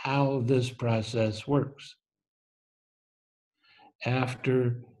of how this process works.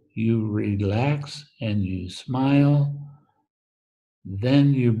 After you relax and you smile,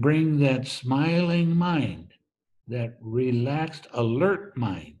 then you bring that smiling mind, that relaxed, alert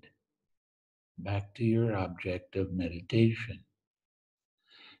mind, back to your object of meditation.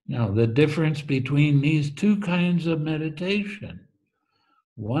 Now, the difference between these two kinds of meditation,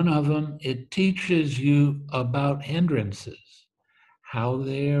 one of them, it teaches you about hindrances, how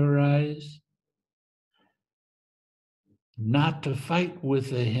they arise, not to fight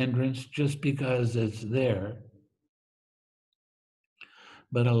with the hindrance just because it's there,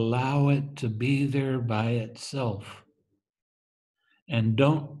 but allow it to be there by itself. And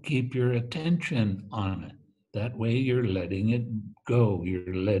don't keep your attention on it. That way you're letting it go,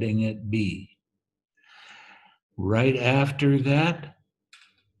 you're letting it be. Right after that,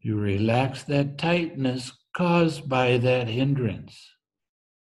 you relax that tightness caused by that hindrance.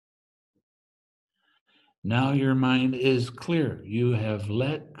 Now your mind is clear. You have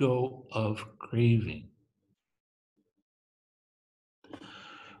let go of craving.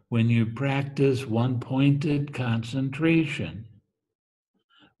 When you practice one-pointed concentration,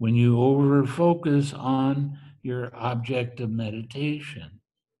 when you over-focus on your object of meditation,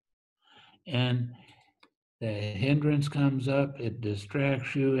 and the hindrance comes up, it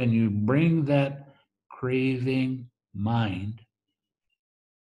distracts you, and you bring that craving mind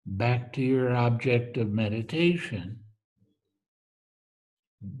back to your object of meditation,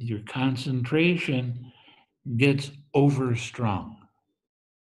 your concentration gets overstrong.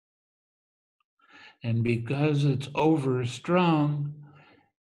 And because it's overstrong,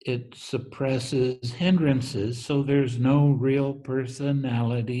 it suppresses hindrances, so there's no real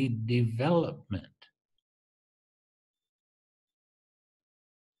personality development.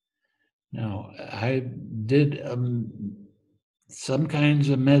 Now, I did some kinds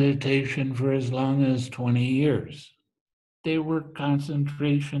of meditation for as long as 20 years. They were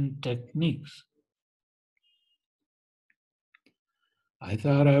concentration techniques. I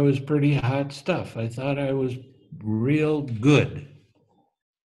thought I was pretty hot stuff. I thought I was real good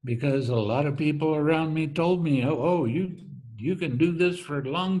because a lot of people around me told me, oh, you can do this for a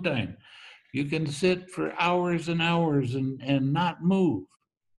long time. You can sit for hours and hours and not move.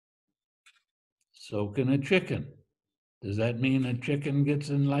 So can a chicken. Does that mean a chicken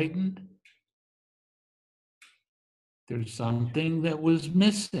gets enlightened? There's something that was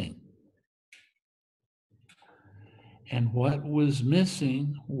missing. And what was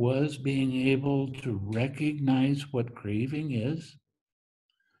missing was being able to recognize what craving is,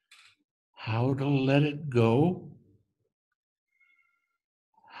 how to let it go,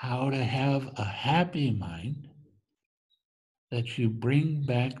 how to have a happy mind that you bring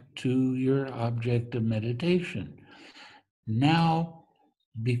back to your object of meditation. Now,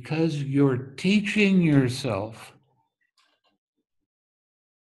 because you're teaching yourself,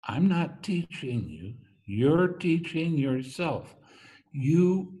 I'm not teaching you, you're teaching yourself.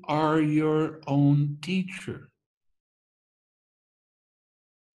 You are your own teacher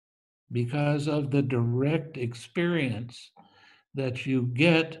because of the direct experience that you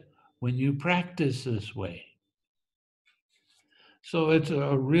get when you practice this way. So it's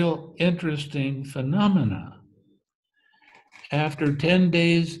a real interesting phenomena. After 10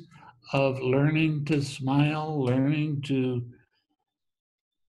 days of learning to smile, learning to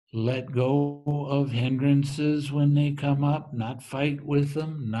let go of hindrances when they come up, not fight with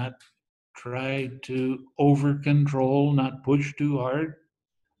them, not try to over control, not push too hard.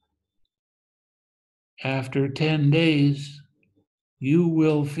 After 10 days, you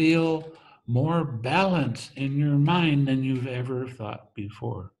will feel more balance in your mind than you've ever thought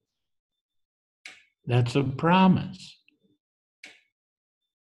before. That's a promise.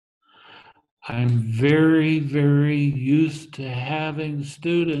 I'm very, very used to having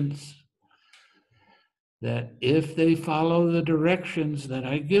students that if they follow the directions that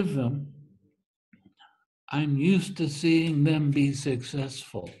I give them, I'm used to seeing them be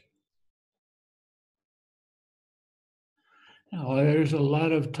successful. Now, there's a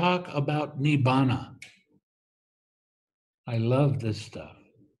lot of talk about Nibbana. I love this stuff.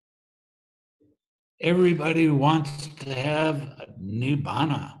 Everybody wants to have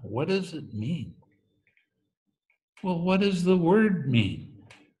Nibbana. What does it mean? Well, what does the word mean?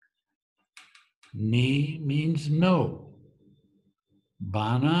 Ni means no.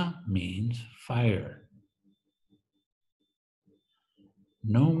 Bana means fire.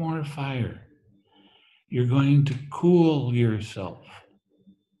 No more fire. You're going to cool yourself.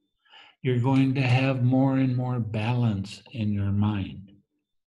 You're going to have more and more balance in your mind.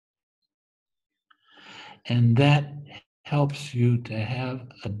 And that helps you to have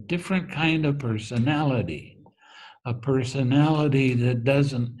a different kind of personality, a personality that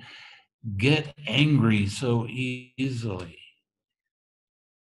doesn't get angry so easily.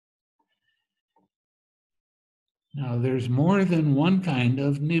 Now, there's more than one kind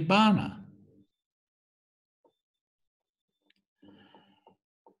of Nibbana.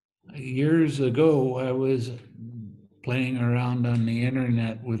 Years ago, I was playing around on the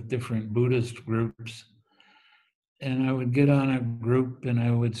internet with different Buddhist groups, and I would get on a group and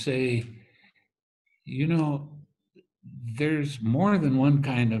I would say, you know, there's more than one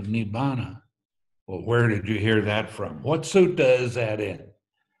kind of Nibbana. Well, where did you hear that from? What sutta is that in?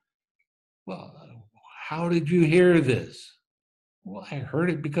 Well, how did you hear this? Well, I heard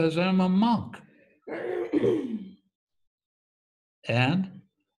it because I'm a monk. And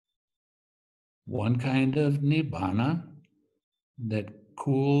one kind of Nibbana that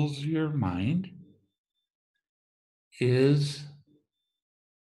cools your mind is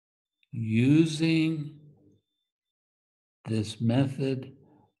using this method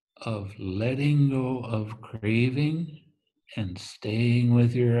of letting go of craving and staying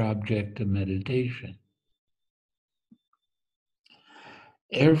with your object of meditation.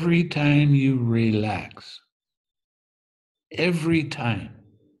 Every time you relax, every time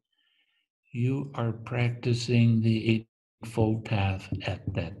you are practicing the Eightfold Path at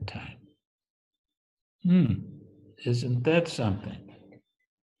that time. Isn't that something?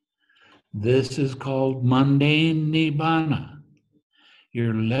 This is called mundane Nibbana.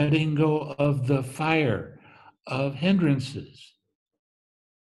 You're letting go of the fire of hindrances.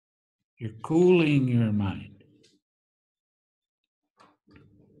 You're cooling your mind.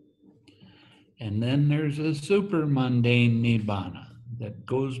 And then there's a super mundane Nibbana that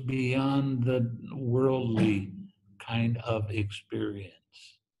goes beyond the worldly kind of experience.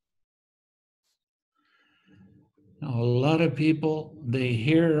 Now, a lot of people, they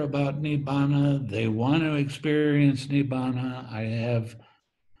hear about Nibbana, they want to experience Nibbana. I have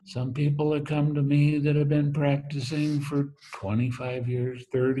some people that come to me that have been practicing for 25 years,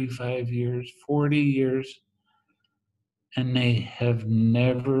 35 years, 40 years, and they have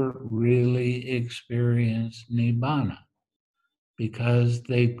never really experienced Nibbana because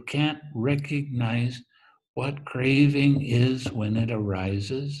they can't recognize what craving is when it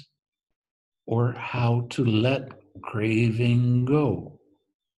arises or how to let craving go.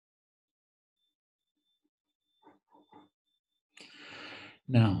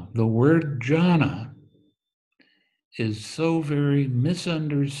 Now, the word jhana is so very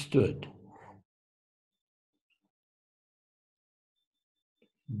misunderstood.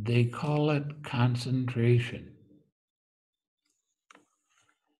 They call it concentration.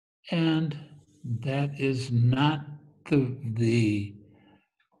 And that is not the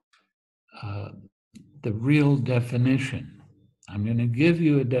real definition. I'm going to give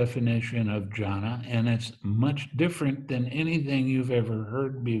you a definition of jhana, and it's much different than anything you've ever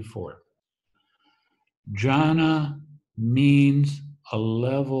heard before. Jhana means a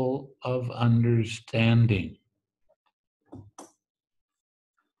level of understanding.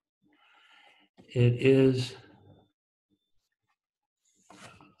 It is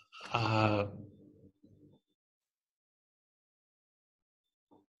a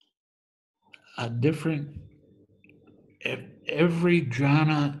different, every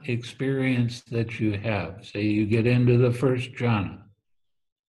jhana experience that you have, say you get into the first jhana,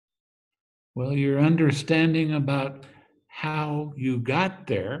 well, your understanding about how you got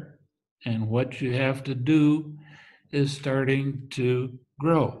there and what you have to do is starting to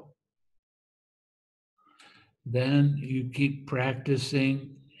grow. Then you keep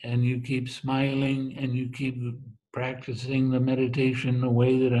practicing and you keep smiling and you keep practicing the meditation the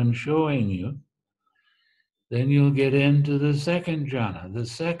way that I'm showing you. Then you'll get into the second jhana, the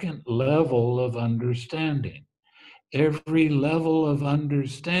second level of understanding. Every level of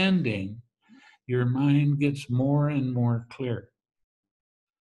understanding, your mind gets more and more clear,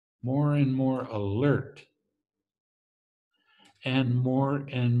 more and more alert, and more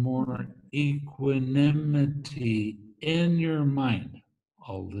equanimity in your mind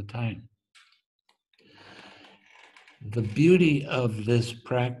all the time. The beauty of this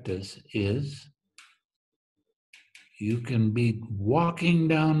practice is you can be walking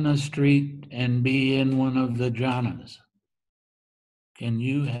down the street and be in one of the jhanas. Can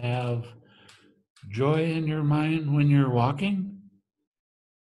you have joy in your mind when you're walking?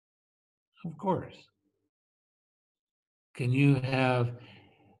 Of course. Can you have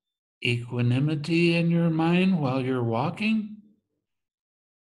equanimity in your mind while you're walking?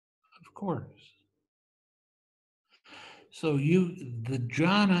 Of course. So the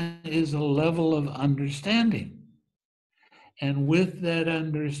jhana is a level of understanding. And with that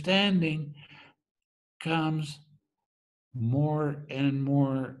understanding comes more and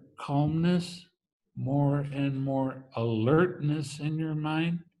more calmness, more and more alertness in your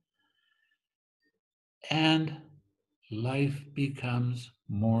mind, and life becomes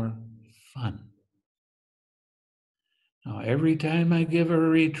more fun. Now, every time I give a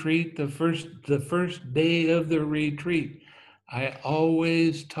retreat, the first day of the retreat, I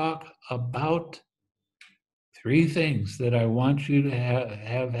always talk about 3 things that I want you to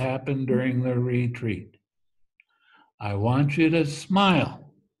have happen during the retreat. I want you to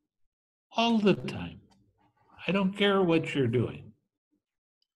smile all the time. I don't care what you're doing.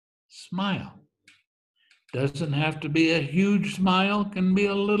 Smile. Doesn't have to be a huge smile, can be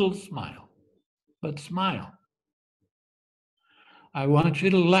a little smile, but smile. I want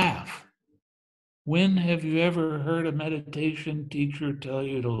you to laugh. When have you ever heard a meditation teacher tell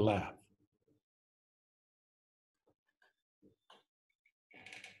you to laugh?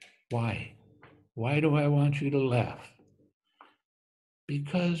 Why? Why do I want you to laugh?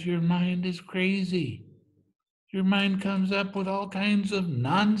 Because your mind is crazy. Your mind comes up with all kinds of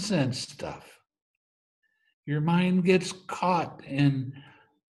nonsense stuff. Your mind gets caught in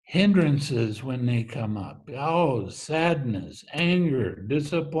hindrances when they come up. Oh, sadness, anger,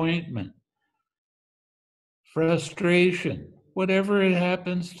 disappointment, frustration, whatever it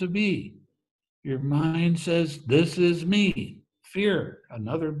happens to be. Your mind says, this is me. Fear,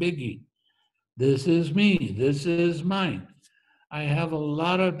 another biggie. This is me. This is mine. I have a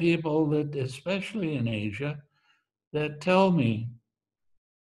lot of people that, especially in Asia, that tell me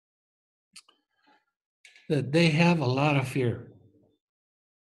that they have a lot of fear.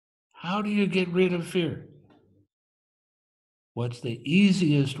 How do you get rid of fear? What's the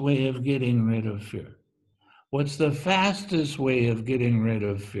easiest way of getting rid of fear? What's the fastest way of getting rid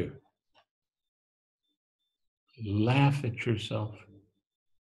of fear? Laugh at yourself.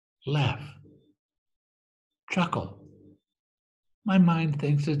 Laugh. Chuckle. My mind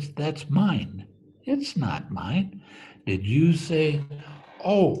thinks that's mine. It's not mine. Did you say,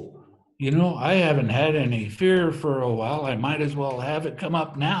 oh, I haven't had any fear for a while. I might as well have it come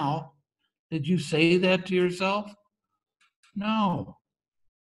up now. Did you say that to yourself? No.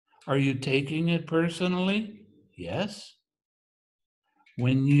 Are you taking it personally? Yes.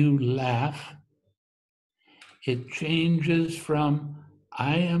 When you laugh, it changes from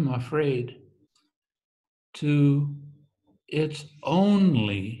I am afraid to it's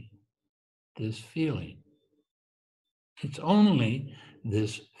only this feeling. It's only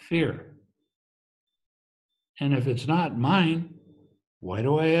this fear. And if it's not mine, why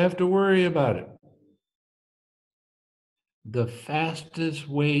do I have to worry about it? The fastest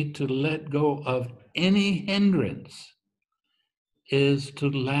way to let go of any hindrance is to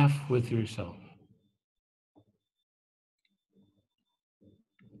laugh with yourself.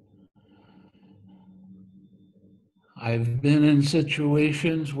 I've been in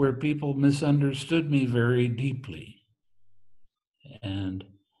situations where people misunderstood me very deeply, and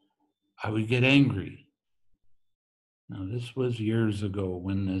I would get angry. Now, this was years ago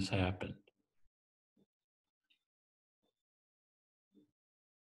when this happened.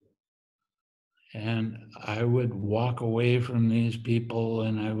 And I would walk away from these people,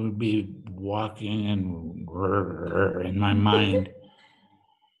 and I would be walking in my mind.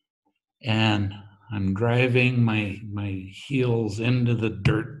 And I'm driving my heels into the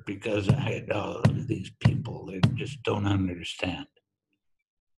dirt because these people, they just don't understand.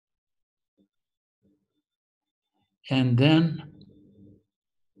 And then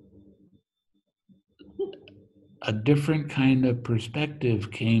a different kind of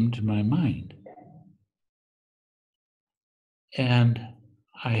perspective came to my mind. And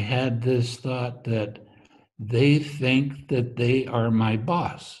I had this thought that they think that they are my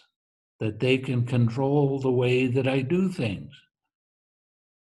boss, that they can control the way that I do things.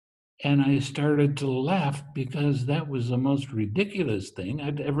 And I started to laugh because that was the most ridiculous thing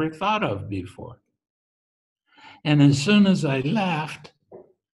I'd ever thought of before. And as soon as I laughed,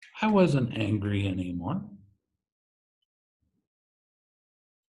 I wasn't angry anymore.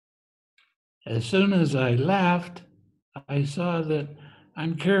 As soon as I laughed, I saw that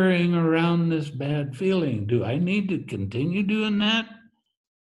I'm carrying around this bad feeling. Do I need to continue doing that?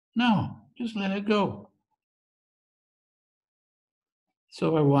 No, just let it go.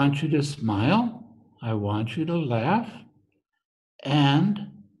 So I want you to smile. I want you to laugh. And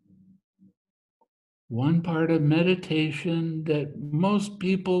one part of meditation that most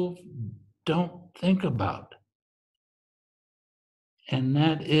people don't think about, and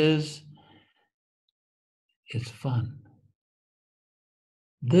that is, it's fun.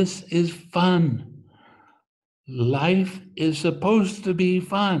 This is fun. Life is supposed to be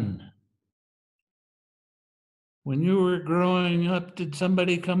fun. When you were growing up, did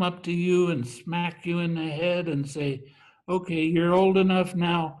somebody come up to you and smack you in the head and say, okay, you're old enough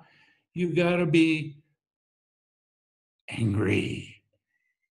now, you gotta be angry.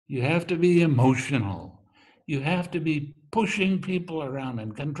 You have to be emotional. You have to be pushing people around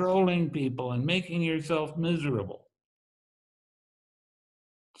and controlling people and making yourself miserable.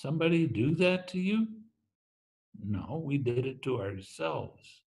 Somebody do that to you? No, we did it to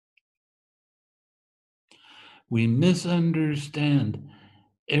ourselves. We misunderstand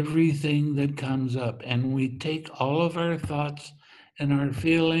everything that comes up, and we take all of our thoughts and our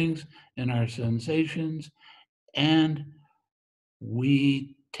feelings and our sensations, and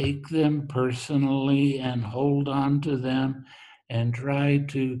we take them personally and hold on to them and try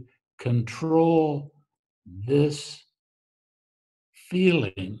to control this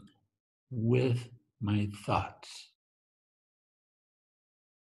feeling with my thoughts.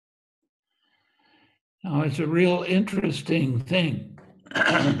 Now, it's a real interesting thing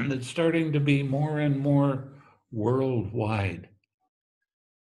that's starting to be more and more worldwide.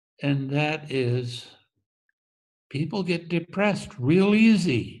 And that is, people get depressed real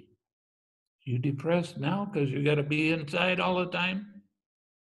easy. You depressed now because you got to be inside all the time?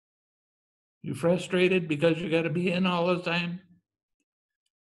 You frustrated because you got to be in all the time?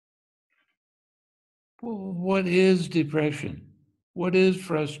 Well, what is depression? What is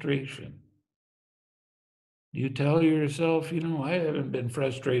frustration? You tell yourself, I haven't been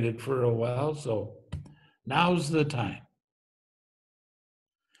frustrated for a while, so now's the time.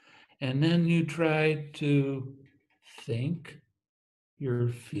 And then you try to think your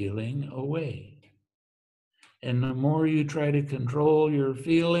feeling away. And the more you try to control your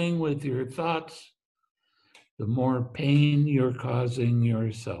feeling with your thoughts, the more pain you're causing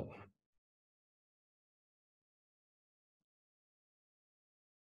yourself.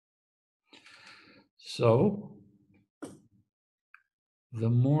 So, the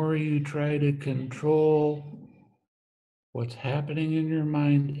more you try to control what's happening in your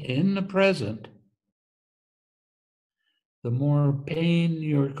mind in the present, the more pain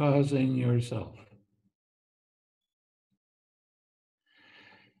you're causing yourself.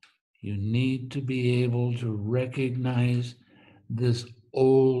 You need to be able to recognize this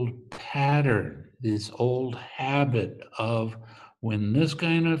old pattern, this old habit of when this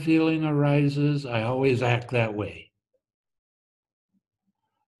kind of feeling arises, I always act that way.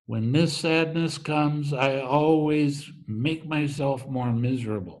 When this sadness comes, I always make myself more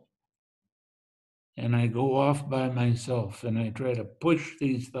miserable. And I go off by myself and I try to push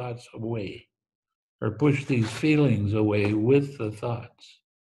these thoughts away, or push these feelings away with the thoughts.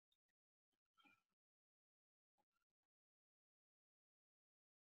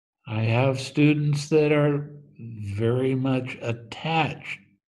 I have students that are very much attached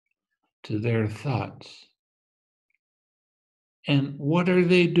to their thoughts. And what are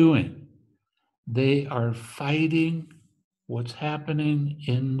they doing? They are fighting what's happening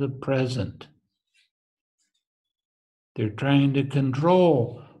in the present. They're trying to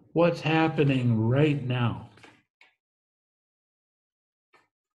control what's happening right now.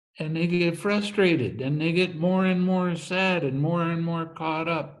 And they get frustrated and they get more and more sad and more caught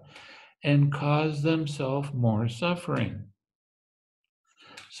up and cause themselves more suffering.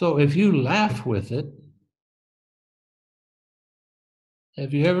 So if you laugh with it,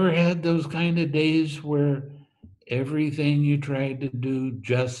 have you ever had those kind of days where everything you tried to do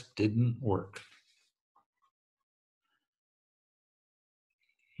just didn't work?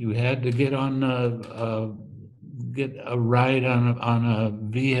 You had to get on get a ride on a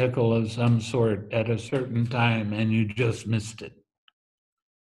vehicle of some sort at a certain time and you just missed it.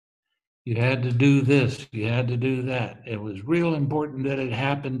 You had to do this, you had to do that. It was real important that it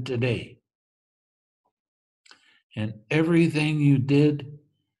happened today. And everything you did,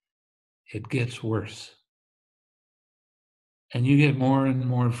 it gets worse. And you get more and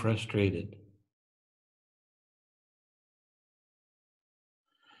more frustrated.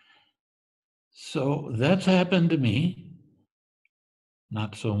 So that's happened to me.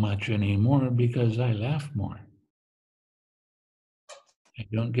 Not so much anymore because I laugh more. I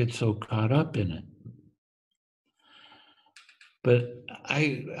don't get so caught up in it. But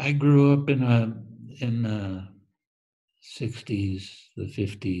I grew up in the 60s, the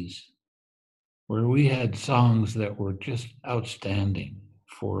 50s, where we had songs that were just outstanding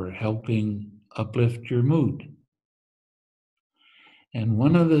for helping uplift your mood. And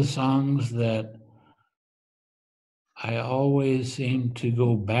one of the songs that I always seem to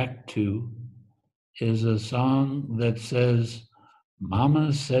go back to is a song that says,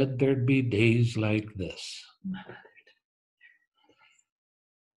 "Mama said there'd be days like this."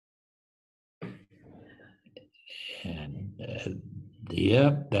 And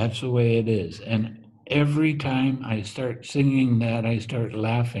yep, that's the way it is. And every time I start singing that, I start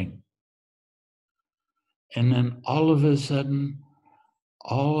laughing. And then all of a sudden,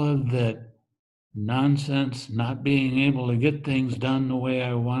 all of that nonsense, not being able to get things done the way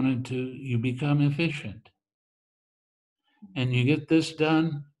I wanted to, you become efficient. And you get this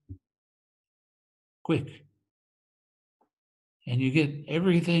done quick. And you get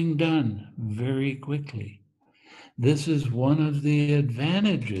everything done very quickly. This is one of the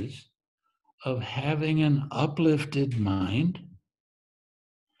advantages of having an uplifted mind,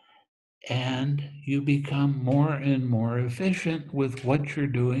 and you become more and more efficient with what you're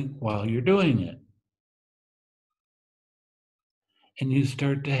doing while you're doing it. And you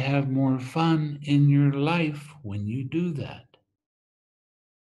start to have more fun in your life when you do that.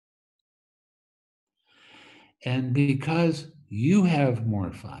 And because you have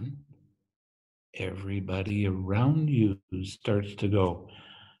more fun, everybody around you starts to go,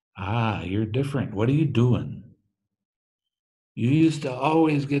 "Ah, you're different. What are you doing? You used to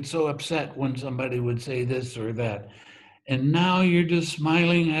always get so upset when somebody would say this or that. And now you're just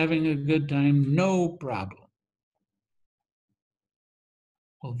smiling, having a good time, no problem."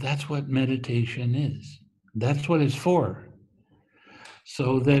 Well, that's what meditation is. That's what it's for.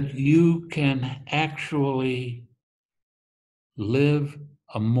 So that you can actually live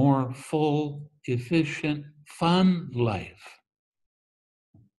a more full, efficient, fun life.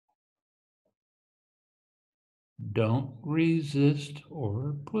 Don't resist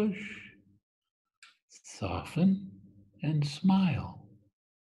or push. Soften and smile.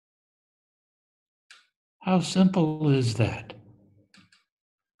 How simple is that?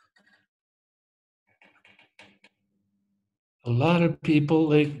 A lot of people,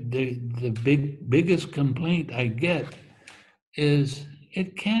 the biggest complaint I get is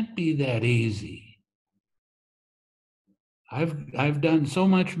it can't be that easy. I've done so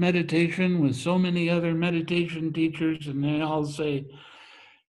much meditation with so many other meditation teachers, and they all say,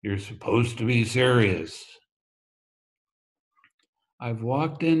 "You're supposed to be serious." I've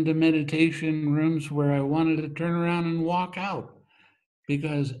walked into meditation rooms where I wanted to turn around and walk out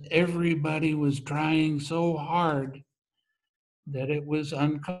because everybody was trying so hard that it was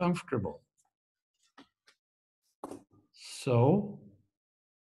uncomfortable. So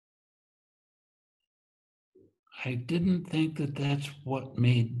I didn't think that that's what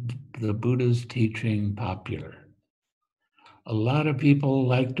made the Buddha's teaching popular. A lot of people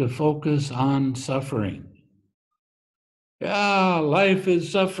like to focus on suffering. Yeah, life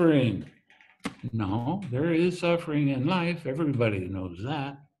is suffering. No, there is suffering in life. Everybody knows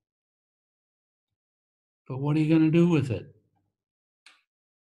that. But what are you going to do with it?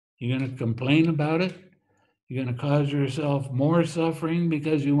 You're going to complain about it? You're going to cause yourself more suffering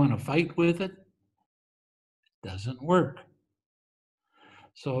because you want to fight with it? It doesn't work.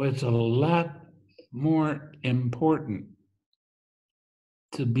 So it's a lot more important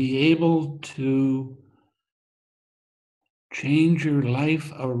to be able to change your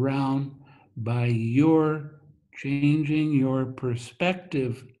life around by your changing your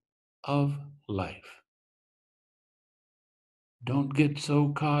perspective of life. Don't get so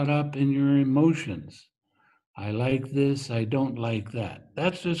caught up in your emotions. I like this, I don't like that.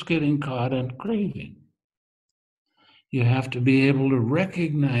 That's just getting caught in craving. You have to be able to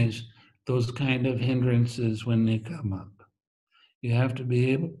recognize those kind of hindrances when they come up. You have to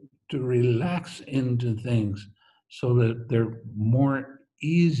be able to relax into things so that they're more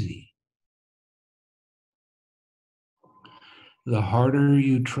easy. The harder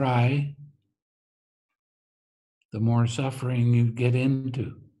you try, the more suffering you get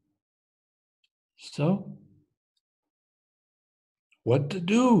into. So, what to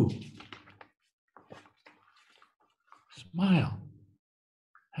do? Smile.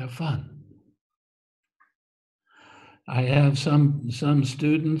 Have fun. I have some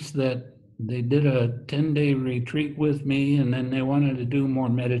students that they did a 10-day retreat with me, and then they wanted to do more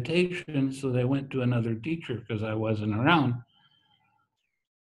meditation, so they went to another teacher because I wasn't around.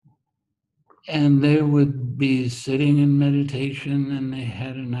 And they would be sitting in meditation, and they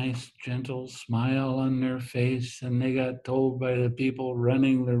had a nice, gentle smile on their face, and they got told by the people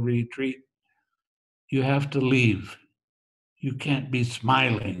running the retreat, "You have to leave. You can't be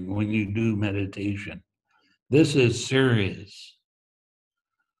smiling when you do meditation. This is serious."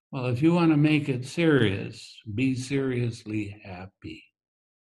 Well, if you want to make it serious, be seriously happy.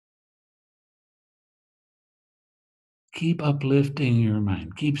 Keep uplifting your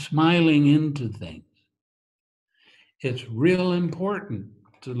mind. Keep smiling into things. It's real important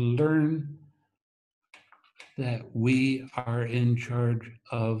to learn that we are in charge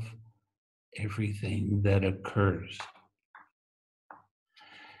of everything that occurs.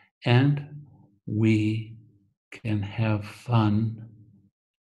 And we can have fun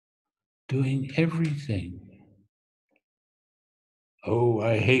doing everything. Oh,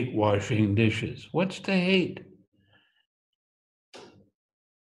 I hate washing dishes. What's to hate?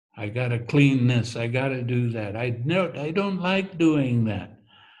 I gotta clean this, I gotta do that. I don't like doing that.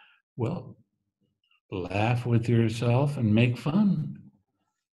 Well, laugh with yourself and make fun.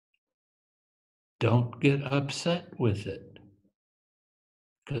 Don't get upset with it,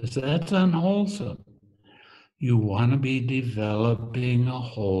 because that's unwholesome. You want to be developing a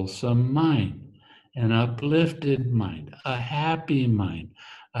wholesome mind, an uplifted mind, a happy mind,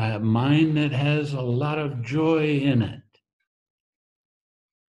 a mind that has a lot of joy in it.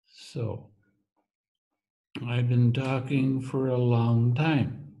 So, I've been talking for a long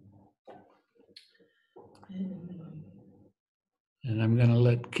time. And I'm going to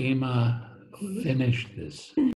let Kema finish this.